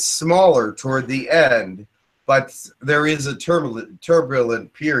getting smaller toward the end, but there is a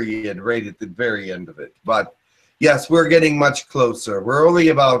turbulent period right at the very end of it. But yes, we're getting much closer. We're only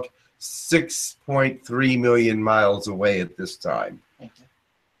about 6.3 million miles away at this time. Thank you.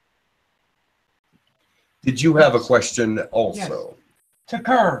 Did you have a question also? Yes.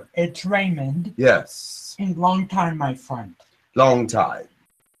 Tekkrr, it's Raymond. Yes. Long time, my friend. Long time.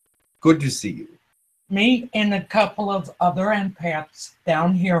 Good to see you. Me and a couple of other empaths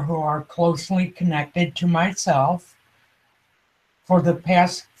down here who are closely connected to myself. For the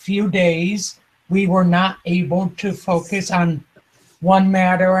past few days, we were not able to focus on one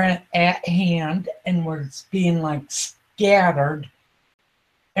matter at hand, and we're being like scattered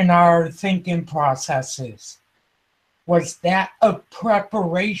in our thinking processes. Was that a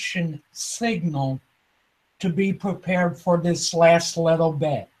preparation signal to be prepared for this last little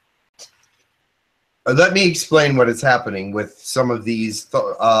bit? Let me explain what is happening with some of these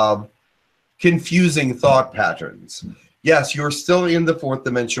confusing thought patterns. Yes, you're still in the fourth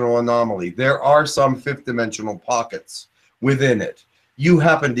dimensional anomaly. There are some fifth dimensional pockets within it. You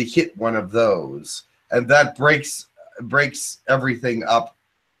happen to hit one of those, and that breaks everything up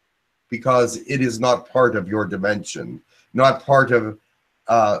because it is not part of your dimension, not part of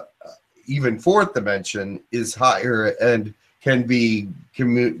even fourth dimension is higher and can be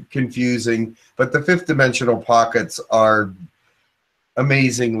confusing, but the fifth dimensional pockets are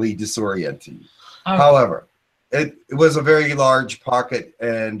amazingly disorienting. However, it was a very large pocket,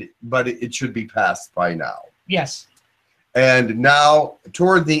 but it should be passed by now. Yes. And now,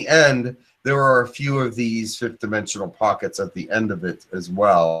 toward the end, there are a few of these fifth dimensional pockets at the end of it as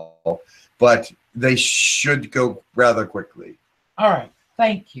well, but they should go rather quickly. All right.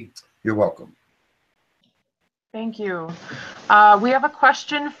 Thank you. You're welcome. Thank you. We have a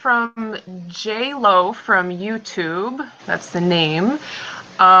question from J Lo from YouTube. That's the name.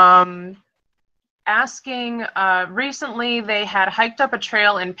 Asking, recently they had hiked up a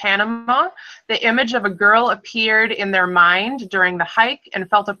trail in Panama. The image of a girl appeared in their mind during the hike and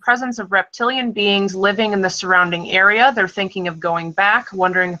felt a presence of reptilian beings living in the surrounding area. They're thinking of going back,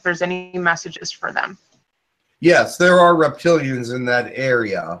 wondering if there's any messages for them. Yes, there are reptilians in that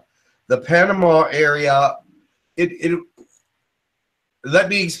area. The Panama area, let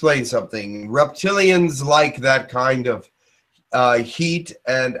me explain something. Reptilians like that kind of heat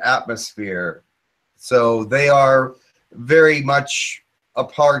and atmosphere. So they are very much a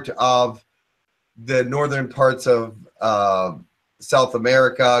part of the northern parts of South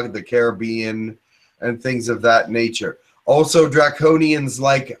America, the Caribbean, and things of that nature. Also, draconians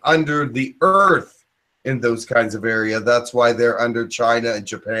like under the earth in those kinds of areas. That's why they're under China and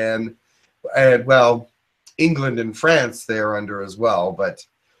Japan, and well, England and France they're under as well. But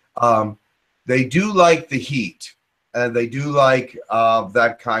they do like the heat, and they do like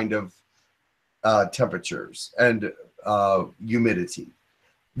that kind of temperatures and humidity.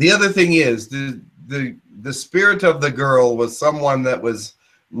 The other thing is the spirit of the girl was someone that was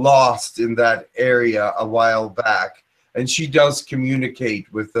lost in that area a while back, and she does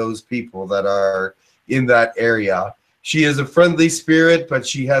communicate with those people that are in that area. She is a friendly spirit, but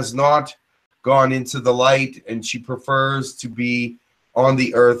she has not gone into the light, and she prefers to be on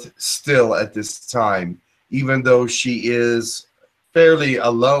the earth still at this time, even though she is fairly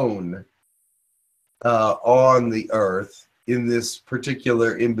alone on the earth in this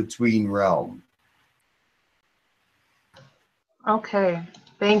particular in-between realm. Okay,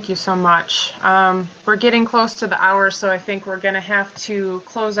 thank you so much. We're getting close to the hour, so I think we're going to have to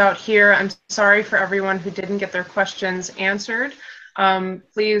close out here. I'm sorry for everyone who didn't get their questions answered.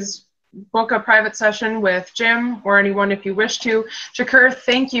 Please book a private session with Jim or anyone if you wish to. Tekkrr,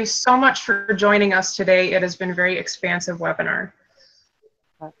 thank you so much for joining us today. It has been a very expansive webinar.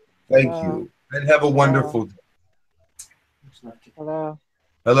 Thank you, and have a wonderful day. Hello.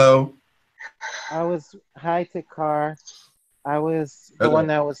 Hello. Hi, Tekkrr. I was the Hello. one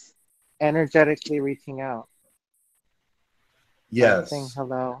that was energetically reaching out. Yes. Saying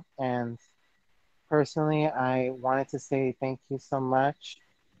hello. And personally, I wanted to say thank you so much.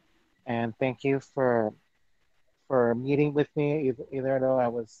 And thank you for meeting with me, either though I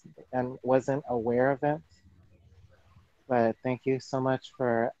wasn't aware of it. But thank you so much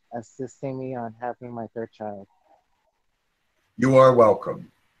for assisting me on having my third child. You are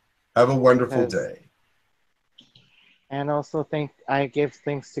welcome. Have a wonderful day. And also I give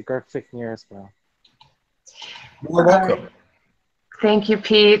thanks to Girk Fitneer as well. You're welcome. Thank you,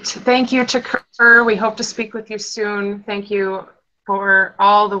 Pete. Thank you, Tekkrr. We hope to speak with you soon. Thank you for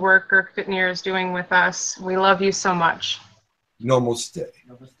all the work Girk Fitneer is doing with us. We love you so much. Namaste.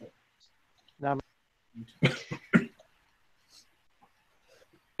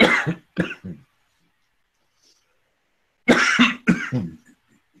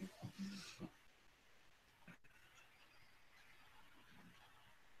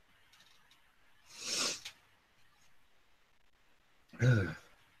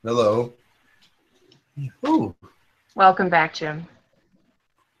 Hello. Ooh. Welcome back, Jim.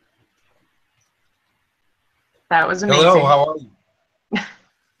 That was amazing. Hello, how are you?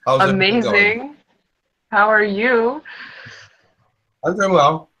 How's everything going? Amazing. How are you? I'm doing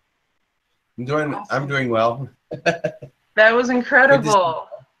well. I'm doing well. That was incredible.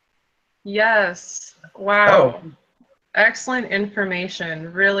 Yes. Wow. Oh. Excellent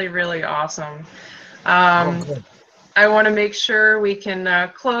information. Really, really awesome. Good. I want to make sure we can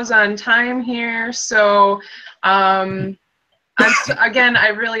close on time here. So, again, I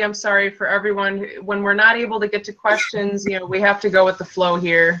really am sorry for everyone. When we're not able to get to questions, we have to go with the flow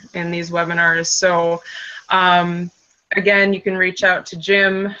here in these webinars. So, again, you can reach out to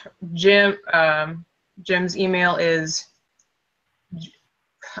Jim. Jim's email is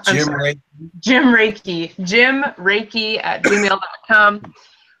jimreiki@gmail.com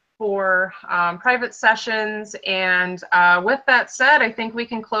for private sessions. And with that said, I think we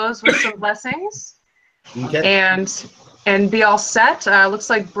can close with some blessings. Okay. And be all set. Looks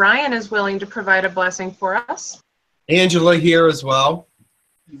like Brian is willing to provide a blessing for us. Angela here as well.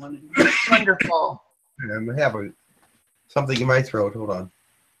 Wonderful. I have something in my throat. Hold on.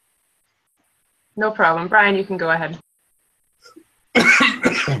 No problem. Brian, you can go ahead.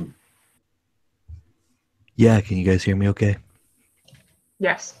 Yeah, can you guys hear me okay?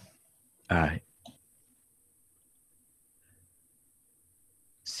 Yes. All right.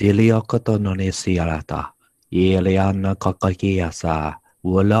 Siliakato nonesiarata. Yeliana kakakiasa.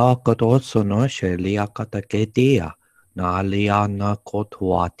 Wala katosono sheliakata ketia. Naliana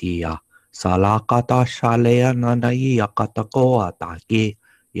kotuatia. Salakata shalea nanaya katakoa taki.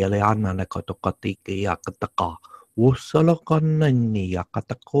 Yeliana nakatokatiki yakataka. Usalokanani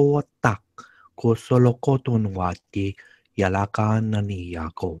yakatakoa tak. Kosolokotun wati. Yalakanani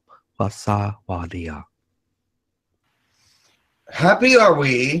yako. Wasa wadia. Happy are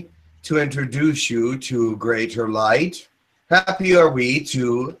we to introduce you to greater light. Happy are we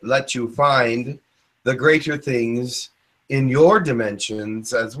to let you find the greater things in your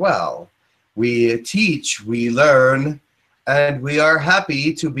dimensions as well. We teach, we learn, and we are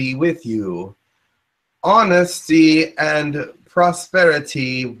happy to be with you. Honesty and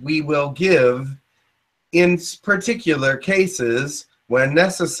prosperity we will give in particular cases when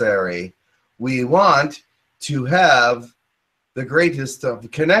necessary. We want to have the greatest of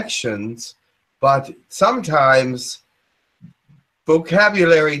connections, but sometimes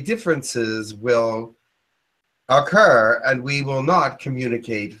vocabulary differences will occur and we will not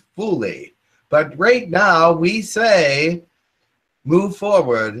communicate fully. But right now we say, move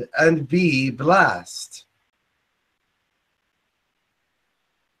forward and be blessed.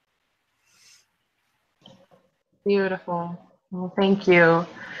 Beautiful. Well, thank you.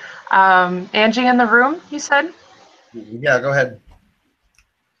 Angie in the room, you said? Yeah, go ahead.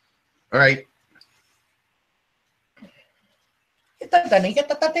 All right.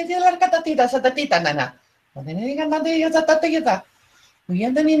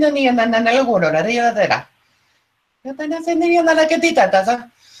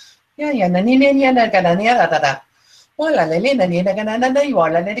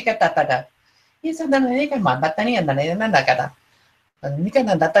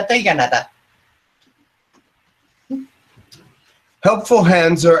 Helpful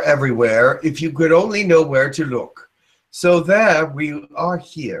hands are everywhere if you could only know where to look. So there we are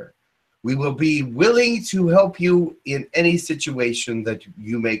here. We will be willing to help you in any situation that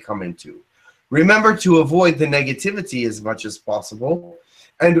you may come into. Remember to avoid the negativity as much as possible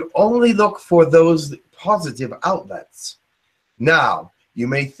and only look for those positive outlets. Now, you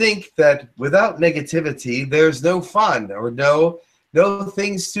may think that without negativity, there's no fun or no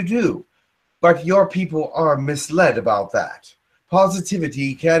things to do, but your people are misled about that.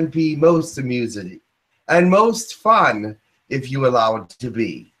 Positivity can be most amusing and most fun if you allow it to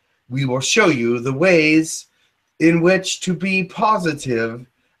be. We will show you the ways in which to be positive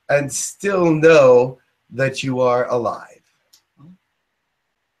and still know that you are alive.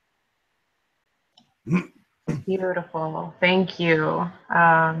 Beautiful. Thank you.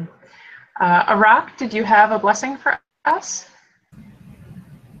 Arak, did you have a blessing for us?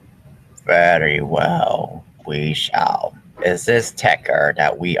 Very well, we shall. Is this Tekkrr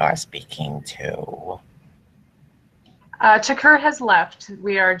that we are speaking to? Tekkrr has left.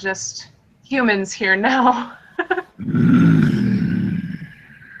 We are just humans here now.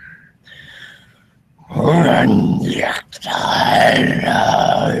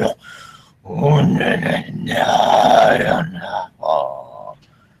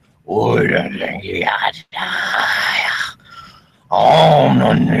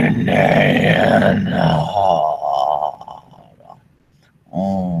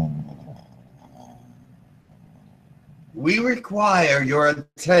 We require your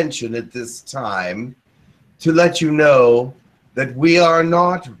attention at this time to let you know that we are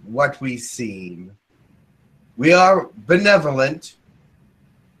not what we seem. We are benevolent,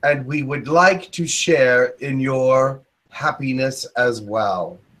 and we would like to share in your happiness as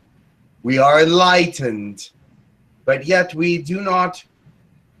well. We are enlightened, but yet we do not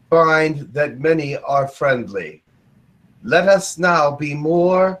find that many are friendly. Let us now be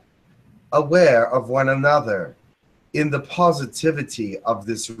more aware of one another in the positivity of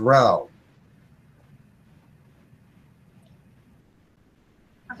this realm.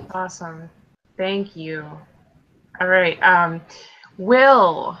 Awesome. Thank you. All right.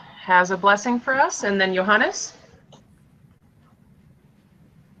 Will has a blessing for us, and then Johannes.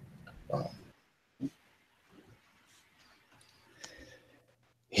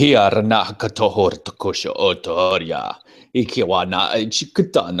 Hiarna katohor takosha otoria. Ikiwana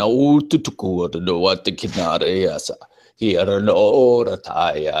chikatana ututukur no at the kinariasa. Here no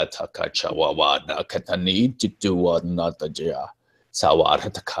rataya takachawana katani to do another ja.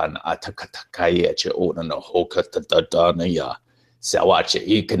 Sawaratakan atakatakaya che ona no hokatadanaya. Sawache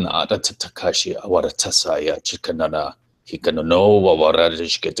ikanada tatakashi awaratasaya chikanana hikanano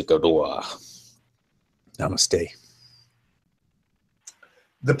wawarajishketakadua. Namaste.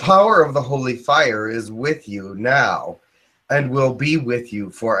 The power of the holy fire is with you now and will be with you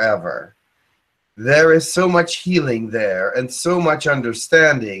forever. There is so much healing there and so much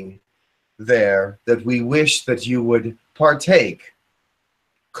understanding there that we wish that you would partake.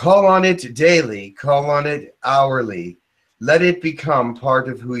 Call on it daily, call on it hourly. Let it become part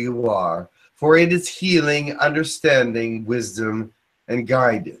of who you are, for it is healing, understanding, wisdom, and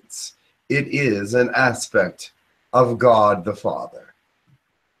guidance. It is an aspect of God the Father.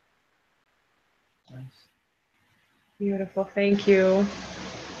 Beautiful, thank you.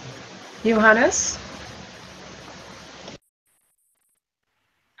 Johannes?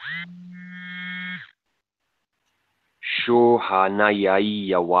 Shohanayai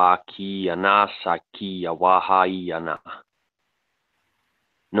Yawaki Anasaki Yawahai Yana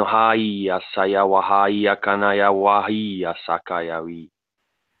Nohai Asaya Wahai Akanaya Wahi Asakayawi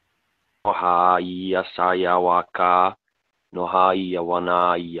Nohai Asaya Waka Nohai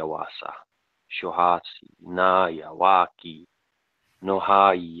Yawanai Yawasa Shohasi Naya Waki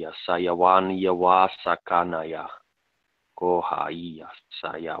Nohai Asaya Wani Yawasa Kanaya Kohai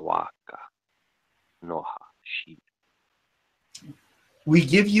Asaya Waka Noha Shi. We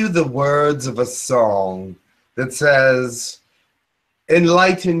give you the words of a song that says,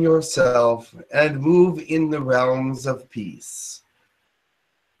 enlighten yourself and move in the realms of peace.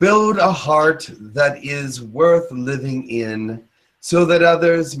 Build a heart that is worth living in so that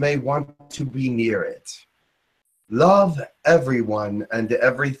others may want to be near it. Love everyone and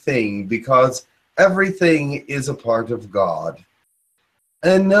everything because everything is a part of God.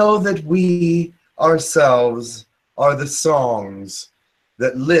 And know that we ourselves are the songs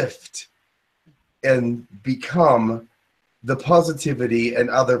that lift and become the positivity in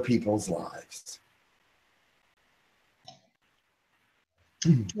other people's lives.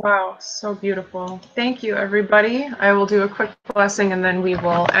 Wow, so beautiful. Thank you, everybody. I will do a quick blessing and then we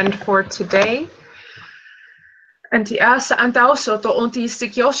will end for today. Anti asa antao soto onti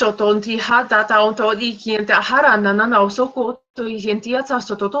stikyo soto onti hata ta onto ikiente hara nanana osoko to ihentia ta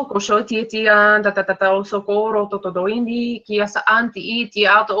soto toko shoti tia ta osoko to do indi kiasa anti iti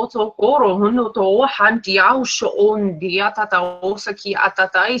auto osokoro huno to hanti au sho on dia ta osaki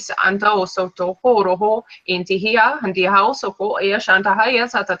atata is antao soto horo ho inti hia handi hausoko e shanta haya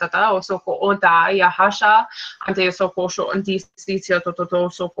ta osoko onta ya hasha ante soko sho anti stitio to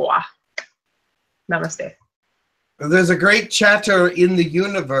soko. Namaste. There's a great chatter in the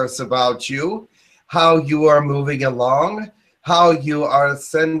universe about you, how you are moving along, how you are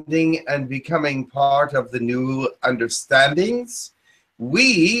ascending and becoming part of the new understandings.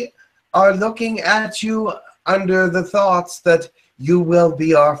 We are looking at you under the thoughts that you will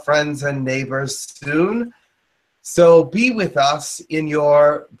be our friends and neighbors soon. So be with us in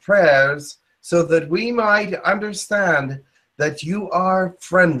your prayers so that we might understand that you are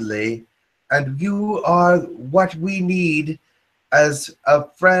friendly and you are what we need as a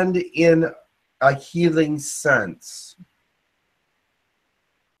friend in a healing sense.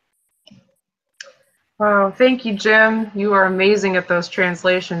 Wow, thank you, Jim. You are amazing at those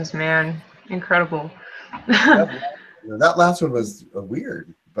translations, man. Incredible. That last one was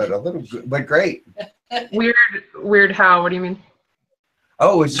weird, but a little good, but great. Weird how? What do you mean?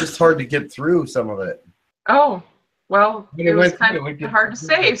 Oh, it's just hard to get through some of it. Oh, well, it was kind of through, hard to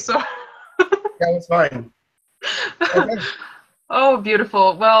say, so. That was fine. Okay. Oh,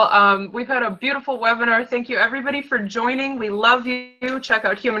 beautiful. Well, we've had a beautiful webinar. Thank you, everybody, for joining. We love you. Check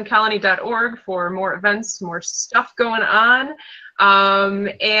out humancolony.org for more events, more stuff going on.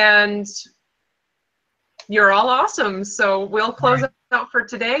 And you're all awesome. So we'll close out for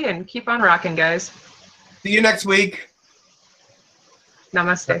today and keep on rocking, guys. See you next week.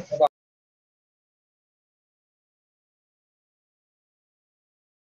 Namaste.